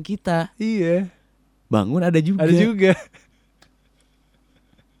di samping kita, iya, bangun ada juga.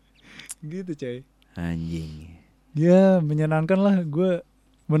 Gitu coy. Anjing. Ya menyenangkan lah gue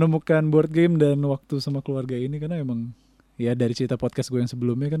menemukan board game dan waktu sama keluarga ini, karena emang ya dari cerita podcast gue yang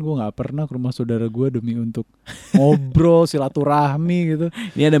sebelumnya kan gue nggak pernah ke rumah saudara gue demi untuk ngobrol silaturahmi gitu.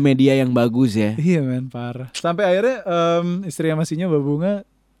 Ini ada media yang bagus ya. Iya men, parah. Sampai akhirnya istri Masinya Mbak Bunga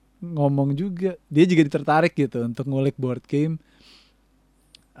ngomong juga, dia juga tertarik gitu untuk ngulik board game.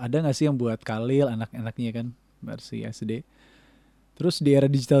 Ada nggak sih yang buat Khalil anak-anaknya kan versi SD. Terus di era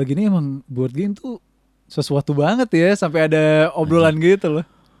digital gini emang board game tuh sesuatu banget ya, sampai ada obrolan gitu loh.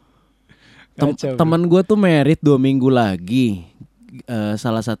 Temen gue tuh merit 2 minggu lagi,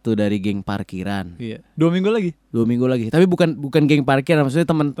 salah satu dari geng parkiran. Iya. 2 minggu lagi. 2 minggu lagi. Tapi bukan geng parkiran, maksudnya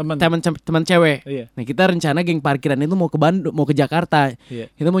teman cewek. Iya. Nah kita rencana geng parkiran itu mau ke Bandung, mau ke Jakarta. Iya.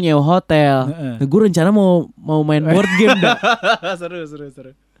 Kita mau nyewa hotel. Nah, gue rencana mau main board game dah. Seru.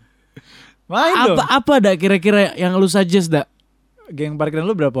 Main dong. Apa dah kira-kira yang lu suggest dah? Geng parkiran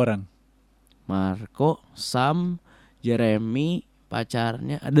lu berapa orang? Marco, Sam, Jeremy,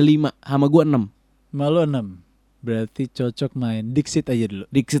 pacarnya ada 5, sama gue 6. Malu 6. Berarti cocok main Dixit aja dulu.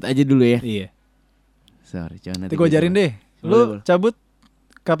 Dixit aja dulu ya. Iya. Sorry, jangan nanti gue ajarin deh. Lu cabut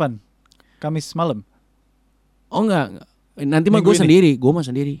kapan? Kamis malam? Oh enggak. Nanti mah gue sendiri. Gue mah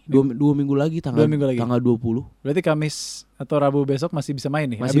sendiri. 2 minggu lagi tanggal 20. Berarti Kamis atau Rabu besok masih bisa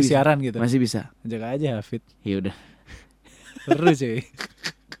main nih? Masih habis bisa. Siaran gitu? Masih bisa. Jaga aja Hafid. Ya udah. Seru cuy.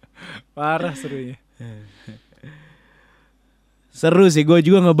 Parah serunya. Seru sih, gue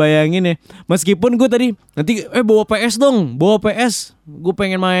juga ngebayangin ya. Meskipun gue tadi nanti bawa PS dong, bawa PS. Gue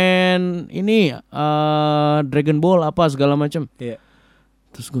pengen main ini Dragon Ball apa segala macam. Iya.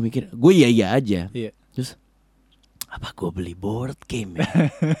 Terus gue mikir, gue iya aja. Iya. Terus apa gue beli board game ya?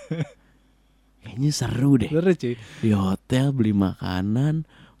 Kayaknya seru deh. Seru cuy. Di hotel beli makanan,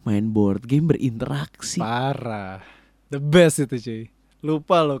 main board game, berinteraksi. Parah. The best itu cuy.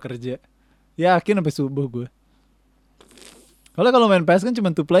 Lupa lo kerja. Yakin sampai subuh gue. Kalau main PS kan cuma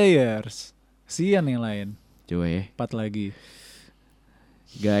 2 players. Sian yang lain. Coba ya. 4 lagi.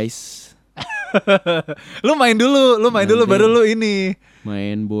 Guys. Lu main dulu baru lu ini.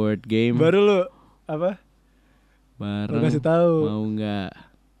 Main board game. Baru lu apa? Bareng. Lu kasih tahu. Mau nggak?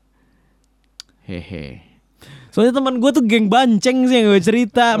 Hehe. Soalnya teman gue tuh geng banceng sih yang gue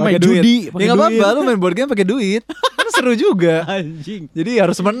cerita, main judi. Ya nggak apa-apa, lu main board game pakai duit. Kan seru juga. Anjing. Jadi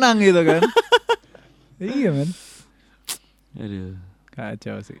harus menang gitu kan. Iya men. Aduh,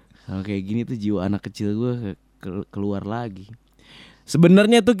 kacau sih. Kalau kayak gini tuh jiwa anak kecil gue keluar lagi.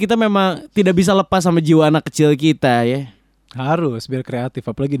 Sebenarnya tuh kita memang tidak bisa lepas sama jiwa anak kecil kita ya. Harus biar kreatif,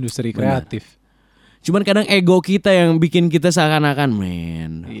 apalagi industri kreatif. Cuman kadang ego kita yang bikin kita seakan-akan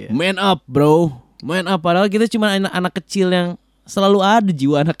man up bro, man up. Padahal kita cuma anak kecil yang selalu ada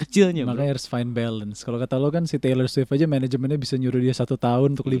jiwa anak kecilnya. Makanya harus find balance. Kalau kata lo kan si Taylor Swift aja manajemennya bisa nyuruh dia 1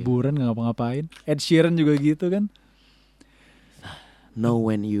 tahun untuk liburan nggak ngapa-ngapain. Ed Sheeran juga gitu kan. Know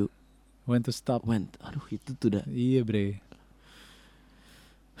when to stop. Aduh itu tuh dah. Iya bre.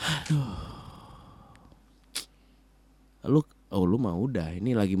 Lu mah udah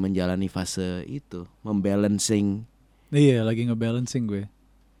ini lagi menjalani fase itu, membalancing. Iya lagi ngebalancing gue.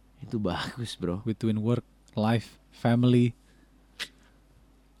 Itu bagus bro. Between work, life, family.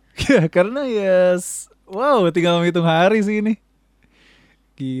 Ya karena wow tinggal menghitung hari sih ini.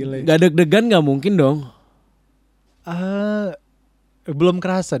 Gile. Gak deg-degan gak mungkin dong. Belum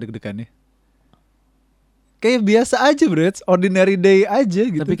kerasa deg-degannya. Kayak biasa aja bro, ordinary day aja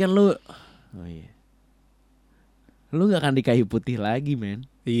gitu. Tapi kan lu gak akan di kayu putih lagi men.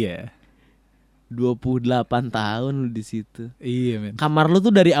 Iya. 28 tahun lu di situ. Iya men. Kamar lu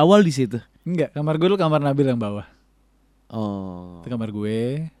tuh dari awal di situ? Enggak, kamar gue lu kamar Nabil yang bawah. Oh. Itu kamar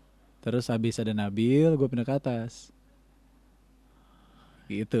gue. Terus habis ada Nabil, gue pindah ke atas.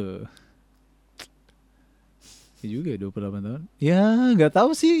 Gitu. Ya juga 28 tahun. Ya gak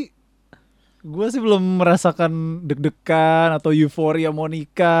tahu sih. Gue sih belum merasakan deg-degan atau euforia mau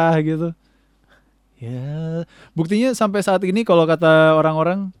nikah gitu. Ya, buktinya sampai saat ini kalau kata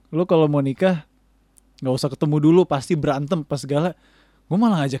orang-orang, lu kalau mau nikah nggak usah ketemu dulu, pasti berantem pas segala. Gue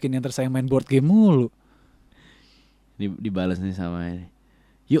malah ngajakin yang tersayang main board game mulu. Dibalas nih sama ini.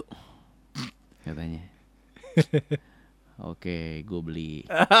 Yuk, katanya. Oke, gue beli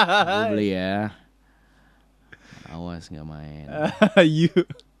ya. Awas nggak main. Yuk.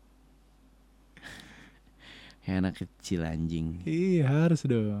 Kayak anak kecil anjing. Iya harus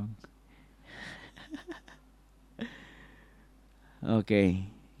dong. Oke.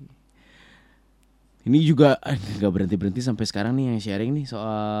 Ini juga nggak berhenti sampai sekarang nih yang sharing nih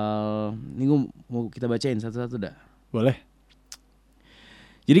soal. Ini gue mau kita bacain satu-satu dah. Boleh.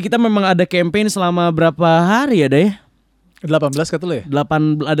 Jadi kita memang ada campaign selama berapa hari ada ya? 18 kata lu ya?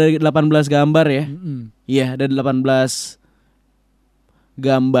 Ada 18 gambar ya. Iya, ada 18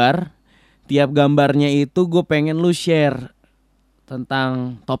 gambar. Tiap gambarnya itu gue pengen lu share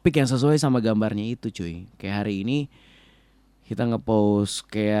tentang topik yang sesuai sama gambarnya itu cuy. Kayak hari ini kita ngepost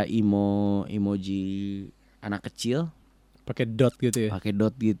kayak emoji anak kecil pakai dot gitu ya. Pakai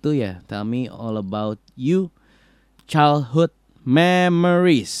dot gitu ya. Tell me all about you childhood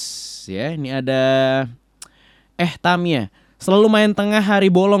memories. Ya, ini ada Tamia. Selalu main tengah hari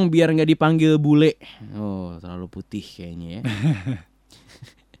bolong biar nggak dipanggil bule. Oh, terlalu putih kayaknya ya.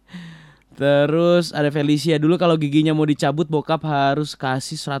 Terus ada Felicia, dulu kalau giginya mau dicabut bokap harus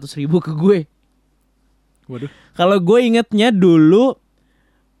kasih 100.000 ke gue. Waduh. Kalau gue ingetnya dulu,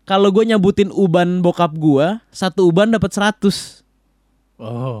 kalau gue nyabutin uban bokap gue, 1 uban dapat 100.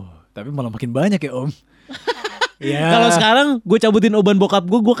 Oh, tapi malah makin banyak ya Om. Ya. Kalau sekarang gue cabutin uban bokap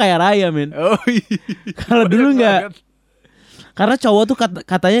gue kayak raya men. Oh iya. Kalau dulu nggak. Karena cowok tuh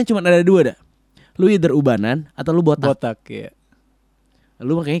katanya cuma ada 2 dah. Lu either ubanan atau lu botak. Botak ya.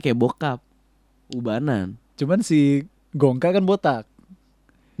 Lu makanya kayak bokap. Ubanan. Cuman si Gongka kan botak.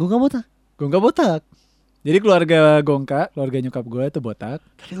 Gongka botak. Jadi keluarga Gongka, keluarga nyokap gue itu botak.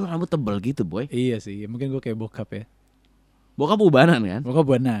 Tapi lu rambut tebel gitu boy. Iya sih, mungkin gue kayak bokap ya. Bokap ubanan kan? Bokap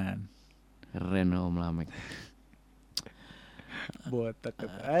ubanan. Keren Om Lamek. Botak.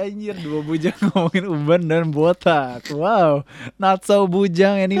 Anjir, duobudjang ngomongin uban dan botak. Wow, not so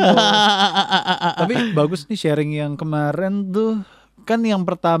bujang anymore. Tapi bagus nih sharing yang kemarin tuh. Kan yang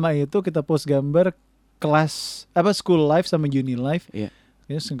pertama itu kita post gambar kelas school life sama uni life. Iya.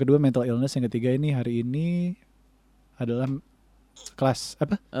 Terus yang kedua mental illness, yang ketiga ini hari ini adalah kelas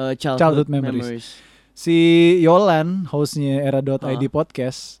childhood memories. Si Yolan hostnya eradotid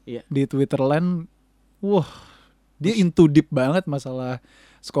podcast di Twitterland, dia into deep banget masalah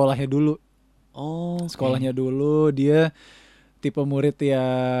sekolahnya dulu. Sekolahnya dulu dia tipe murid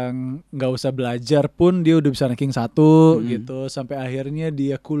yang nggak usah belajar pun dia udah bisa ranking 1 gitu. Sampai akhirnya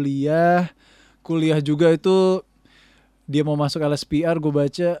dia kuliah juga itu dia mau masuk LSPR, gue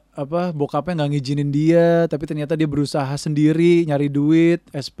baca bokapnya nggak ngizinin dia, tapi ternyata dia berusaha sendiri nyari duit,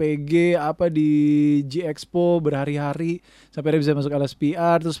 SPG di G Expo berhari-hari sampai dia bisa masuk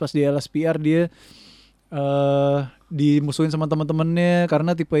LSPR. Terus pas di LSPR dia dimusuhin sama teman-temannya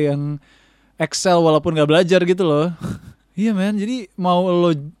karena tipe yang Excel walaupun nggak belajar gitu loh. Iya men, jadi mau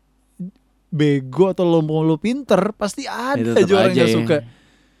lo bego atau lo mau lo pinter pasti ada aja orang yang suka.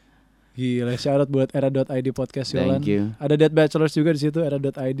 Gila, shout out buat era.id podcast Yolan. Ada Dead Bachelors juga di situ,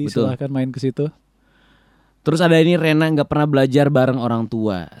 era.id, silahkan main ke situ. Terus ada ini Rena nggak pernah belajar bareng orang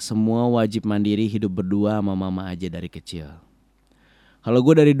tua, semua wajib mandiri, hidup berdua sama mama aja dari kecil. Kalau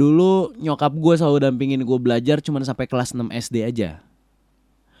gue dari dulu nyokap gue selalu dampingin gue belajar cuman sampai kelas 6 SD aja.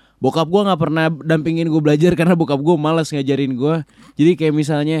 Bokap gue gak pernah dampingin gue belajar karena bokap gue malas ngajarin gue. Jadi kayak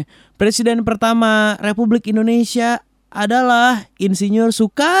misalnya Presiden pertama Republik Indonesia adalah Insinyur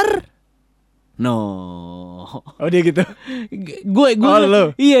Soekarno. Oh dia gitu? Gue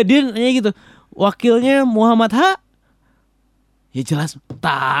iya dia nanya gitu. Wakilnya Muhammad H. Ya jelas.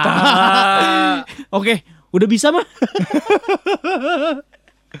 Oke, udah bisa mah.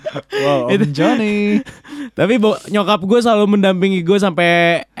 Wow, Om Johnny. Tapi nyokap gue selalu mendampingi gue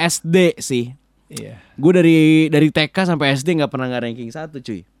sampai SD sih. Iya. Gue dari TK sampai SD nggak pernah nggak ranking 1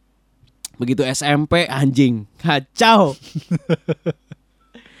 cuy. Begitu SMP anjing kacau.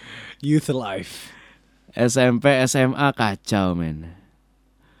 Youth life. SMP SMA kacau men.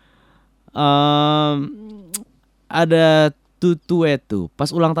 Ada Tutuetu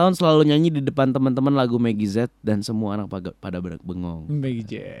pas ulang tahun selalu nyanyi di depan teman-teman lagu Maggie Z dan semua anak pada bengong. Maggie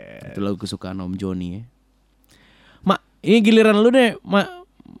Z. Itu lagu kesukaan Om Johnny ya. Mak, ini giliran lu deh.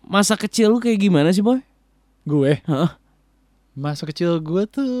 Masa kecil lu kayak gimana sih boy? Gue? Masa kecil gue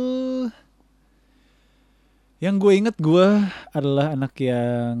tuh, yang gue inget gue adalah anak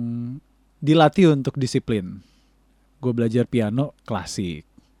yang dilatih untuk disiplin. Gue belajar piano klasik.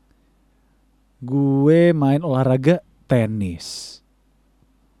 Gue main olahraga tenis.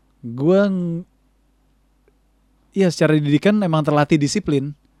 Gue secara didikan emang terlatih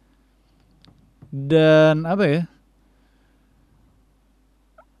disiplin. Dan apa ya?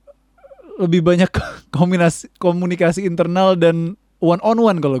 Lebih banyak komunikasi internal dan one on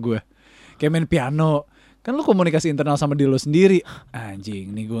one kalau gue. Kayak main piano, kan lu komunikasi internal sama diri lu sendiri.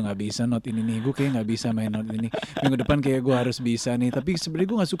 Anjing, nih gue nggak bisa not ini nih, gue kayak nggak bisa main not ini. Minggu depan kayak gue harus bisa nih, tapi sebenarnya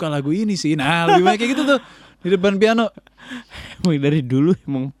gue nggak suka lagu ini sih. Nah, lebih banyak kayak gitu tuh di depan piano. Dari dulu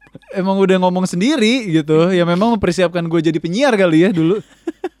emang udah ngomong sendiri gitu. Ya memang mempersiapkan gue jadi penyiar kali ya dulu.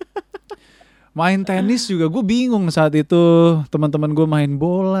 Main tenis juga gue bingung saat itu. Teman-teman gue main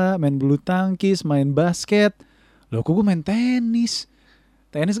bola, main bulu tangkis, main basket. Loh kok gue main tenis?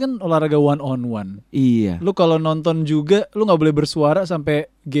 Tenis kan olahraga one on one. Iya. Lu kalau nonton juga lu gak boleh bersuara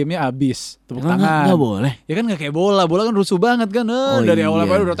sampai gamenya habis. Tepuk tangan. Gak boleh. Ya kan gak kayak bola. Bola kan rusuh banget kan. Dari awal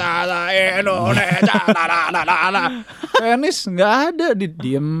sampai udah Indonesia. Tenis gak ada.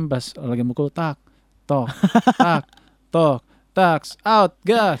 Diem pas lagi mukul tak. Tok. Tak. Tok. Tax, out,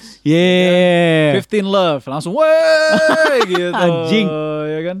 gas. Yeah. 15 love. Langsung wey gitu. Anjing.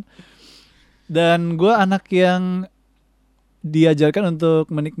 Ya kan. Dan gue anak yang diajarkan untuk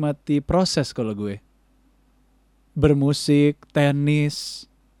menikmati proses kalau gue. Bermusik, tenis,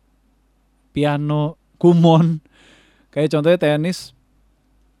 piano, kumon. Kayak contohnya tenis.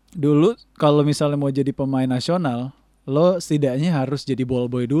 Dulu kalau misalnya mau jadi pemain nasional, lo setidaknya harus jadi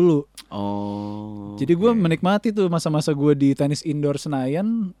ball boy dulu. Jadi gue menikmati tuh masa-masa gue di tenis indoor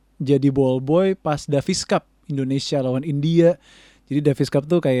Senayan jadi ball boy pas Davis Cup Indonesia lawan India. Jadi Davis Cup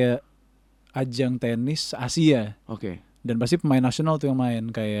tuh kayak ajang tenis Asia. Dan pasti pemain nasional tuh yang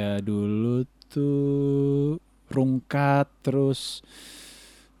main. Kayak dulu tuh Rungkat, terus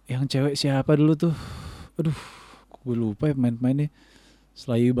yang cewek siapa dulu tuh? Aduh, gue lupa ya pemain-pemainnya.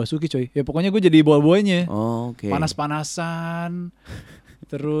 Selayu Basuki coy. Ya pokoknya gue jadi ball boynya. Panas-panasan.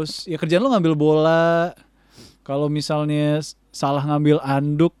 Terus ya kerjaan lo ngambil bola. Kalau misalnya salah ngambil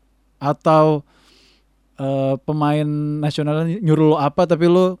anduk atau pemain nasional nyuruh lo apa tapi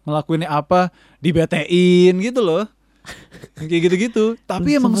lo ngelakuinnya apa, dibetein gitu loh. Kayak gitu-gitu.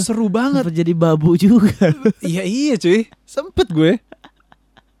 Tapi emang seru banget. Sempet jadi babu juga. Iya cuy. Sempet gue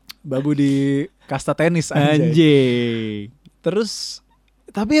babu di kasta tenis anjay. Terus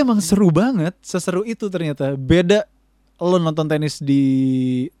tapi emang seru banget. Seseru itu ternyata. Beda lo nonton tenis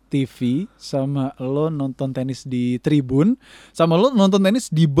di TV sama lo nonton tenis di tribun sama lo nonton tenis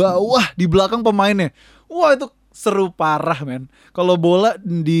di bawah di belakang pemainnya. Wah itu seru parah men. Kalau bola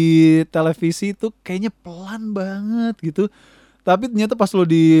di televisi itu kayaknya pelan banget gitu. Tapi ternyata pas lo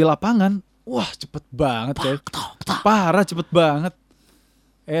di lapangan, wah cepet banget coy. Parah cepet banget.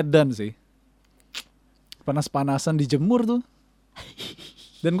 Edan sih. Panas-panasan dijemur tuh.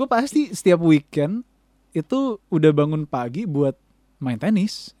 Dan gue pasti setiap weekend itu udah bangun pagi buat main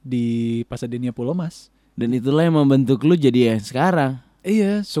tenis di Pasadena Pulau Mas. Dan itulah yang membentuk lu jadi yang sekarang.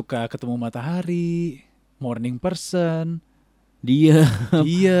 Iya, suka ketemu matahari, morning person. Diam.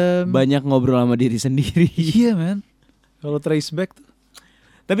 Banyak ngobrol sama diri sendiri. Iya man. Kalau trace back tuh.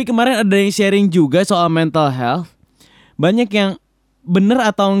 Tapi kemarin ada yang sharing juga soal mental health. Banyak yang bener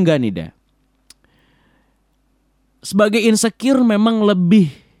atau enggak nih dah. Sebagai insecure memang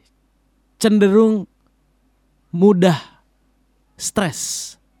lebih cenderung mudah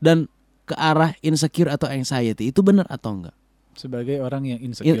stres dan ke arah insecure atau anxiety. Itu benar atau enggak? Sebagai orang yang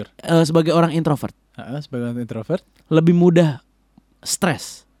insecure. Sebagai orang introvert. Sebagai orang introvert. Lebih mudah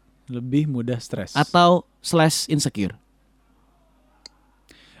stres. Atau /insecure.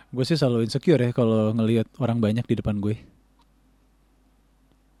 Gue sih selalu insecure ya kalau ngelihat orang banyak di depan gue.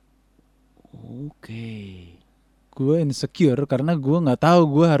 Gue insecure karena gue nggak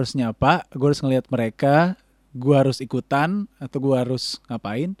tahu gue harus nyapa, gue harus ngelihat mereka. Gue harus ikutan atau gue harus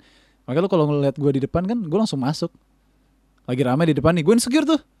ngapain. Makanya lo kalau ngeliat gue di depan kan gue langsung masuk. Lagi ramai di depan nih, gue insecure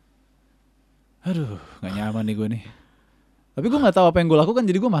tuh. Aduh gak nyaman nih gue nih. Tapi gue gak tahu apa yang gue lakukan,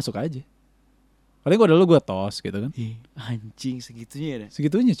 jadi gue masuk aja. Paling gue dulu gue tos gitu kan. Anjing segitunya ya.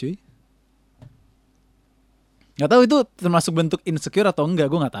 Segitunya cuy. Gak tahu itu termasuk bentuk insecure atau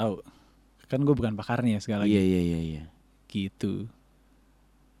enggak, gue gak tahu. Kan gue bukan pakarnya sekali lagi. Iya. Gitu.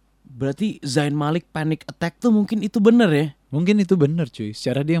 Berarti Zayn Malik panic attack tuh mungkin itu bener ya? Mungkin itu bener cuy.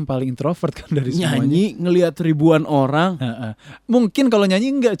 Secara dia yang paling introvert kan dari semuanya. Nyanyi ngelihat ribuan orang. Mungkin kalau nyanyi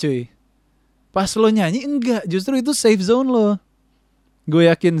enggak cuy. Pas lo nyanyi enggak. Justru itu safe zone lo.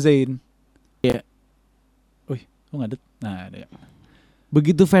 Gue yakin Zayn. Iya. Wih, lo ngadet. Nah ada.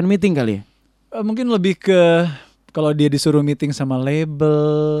 Begitu fan meeting kali ya? Mungkin lebih ke kalau dia disuruh meeting sama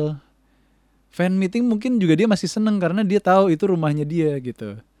label. fan meeting mungkin juga dia masih seneng karena dia tahu itu rumahnya dia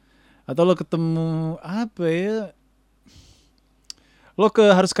gitu. Atau lo ketemu apa ya, lo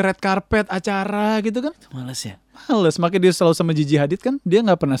harus ke red carpet acara gitu kan, Males ya. males. Makanya dia selalu sama Gigi Hadid kan, dia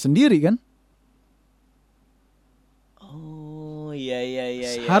nggak pernah sendiri kan. Oh iya.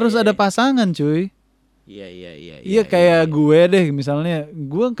 Harus ada pasangan cuy. Iya. Iya kayak gue deh misalnya,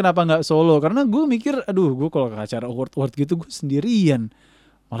 gue kenapa nggak solo? Karena gue mikir, aduh gue kalau ke acara award gitu gue sendirian,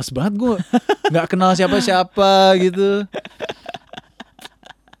 males banget gue, nggak kenal siapa-siapa gitu.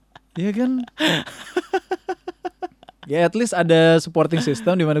 Iya kan? Ya at least ada supporting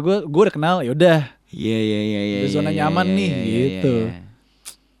system di mana gue udah kenal, ya udah. Iya. Di zona nyaman nih gitu.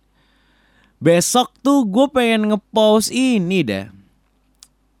 Besok tuh gue pengen nge-post ini dah.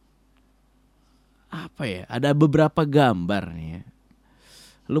 Apa ya? Ada beberapa gambar nih ya.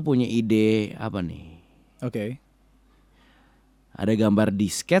 Lu punya ide apa nih? Oke. Ada gambar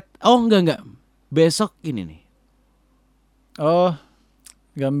disket. Oh enggak. Besok ini nih. Oh,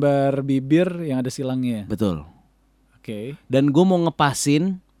 gambar bibir yang ada silangnya. Betul. Oke. Dan gue mau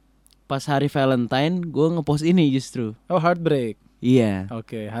ngepasin pas hari Valentine, gue ngepost ini justru. Oh, heartbreak. Iya.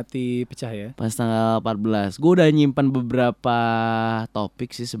 Oke, hati pecah ya. Pas tanggal 14. Gue udah nyimpan beberapa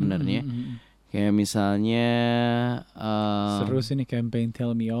topik sih sebenarnya. Kayak misalnya seru sih nih campaign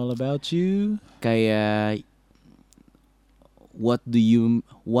Tell Me All About You. Kayak what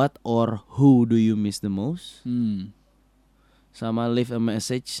or who do you miss the most? Sama leave a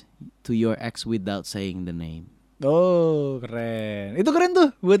message to your ex without saying the name. Oh, keren. Itu keren tuh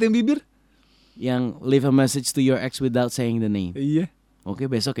buat yang bibir. Yang leave a message to your ex without saying the name. Iya.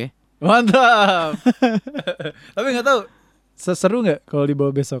 Oke, besok ya. Mantap. Tapi nggak tahu seru nggak kalau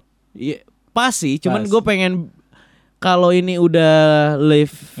dibawa besok. Iya, pas sih. Cuman gue pengen kalau ini udah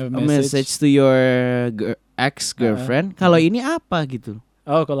leave a message to your ex girlfriend. Kalau ini apa gitu?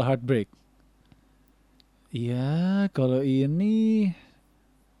 Oh, kalau heartbreak. Iya, kalau ini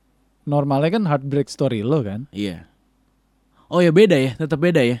normalnya kan heartbreak story lo kan? Iya. Oh ya beda ya, tetap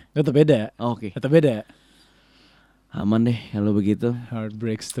beda ya. Tetap beda. Oke. Tetap beda. Aman deh kalau begitu.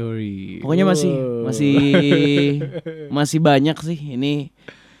 Heartbreak story. Pokoknya masih banyak sih ini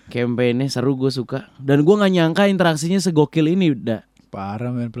campaign-nya, seru, gue suka. Dan gue nggak nyangka interaksinya segokil ini udah.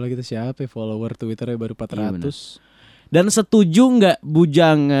 Parah men, padahal kita siapa ya? Follower Twitternya baru 400. Iya, dan setuju nggak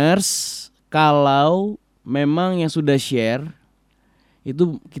bujangers kalau memang yang sudah share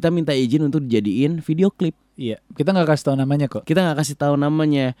itu kita minta izin untuk dijadiin video klip. Iya, kita nggak kasih tahu namanya kok. Kita nggak kasih tahu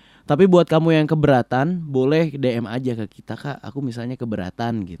namanya. Tapi buat kamu yang keberatan, boleh DM aja ke kita, Kak. Aku misalnya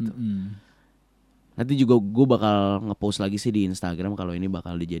keberatan gitu. Nanti juga gue bakal ngepost lagi sih di Instagram kalau ini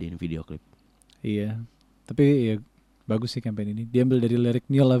bakal dijadiin video klip. Iya, tapi ya bagus sih campaign ini. Diambil dari lirik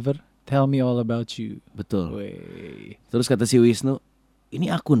New Lover, Tell Me All About You. Betul. Wey. Terus kata si Wisnu, ini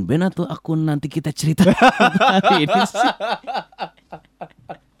akun band atau akun nanti kita cerita ini sih?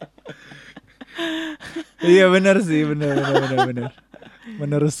 Iya benar sih, benar.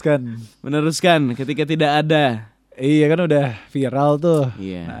 Meneruskan ketika tidak ada. Iya kan udah viral tuh.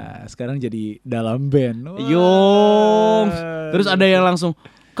 Iya. Nah, sekarang jadi dalam band. Yo. Terus ada yang langsung,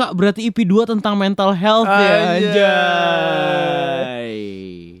 Kak berarti EP 2 tentang mental health ya. Anjay.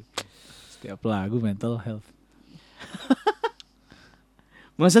 Setiap lagu mental health.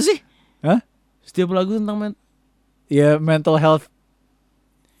 Masa sih? Hah? Setiap lagu tentang ya mental health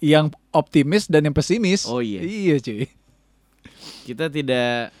yang optimis dan yang pesimis. Oh iya. Iya cuy. Kita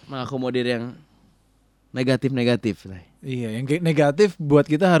tidak mengakomodir yang negatif. Iya, yang negatif buat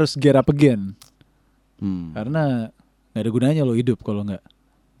kita harus get up again. Karena gak ada gunanya lo hidup kalau gak.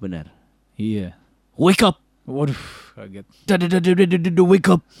 Benar. Iya. Wake up. Waduh, kaget. Wake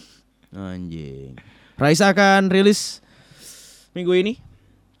up. Anjing. Raisa akan rilis minggu ini.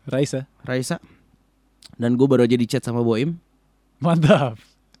 Raisa. Dan gue baru aja di chat sama Boim. Mantap.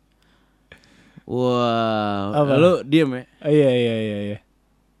 Wow. Lalu diem ya? Iya.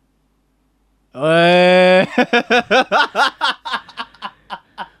 Weh.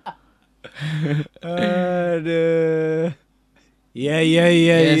 Aduh.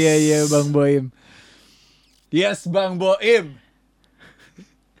 Iya Bang Boim. Yes Bang Boim.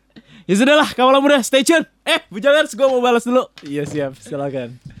 Ya sudahlah, kawalah muda, stay tune. Bujangers, gue mau balas dulu. Iya siap,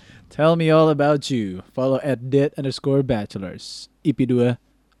 silakan. Tell Me All About You. Follow @det_bachelors. EP 2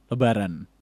 Lebaran.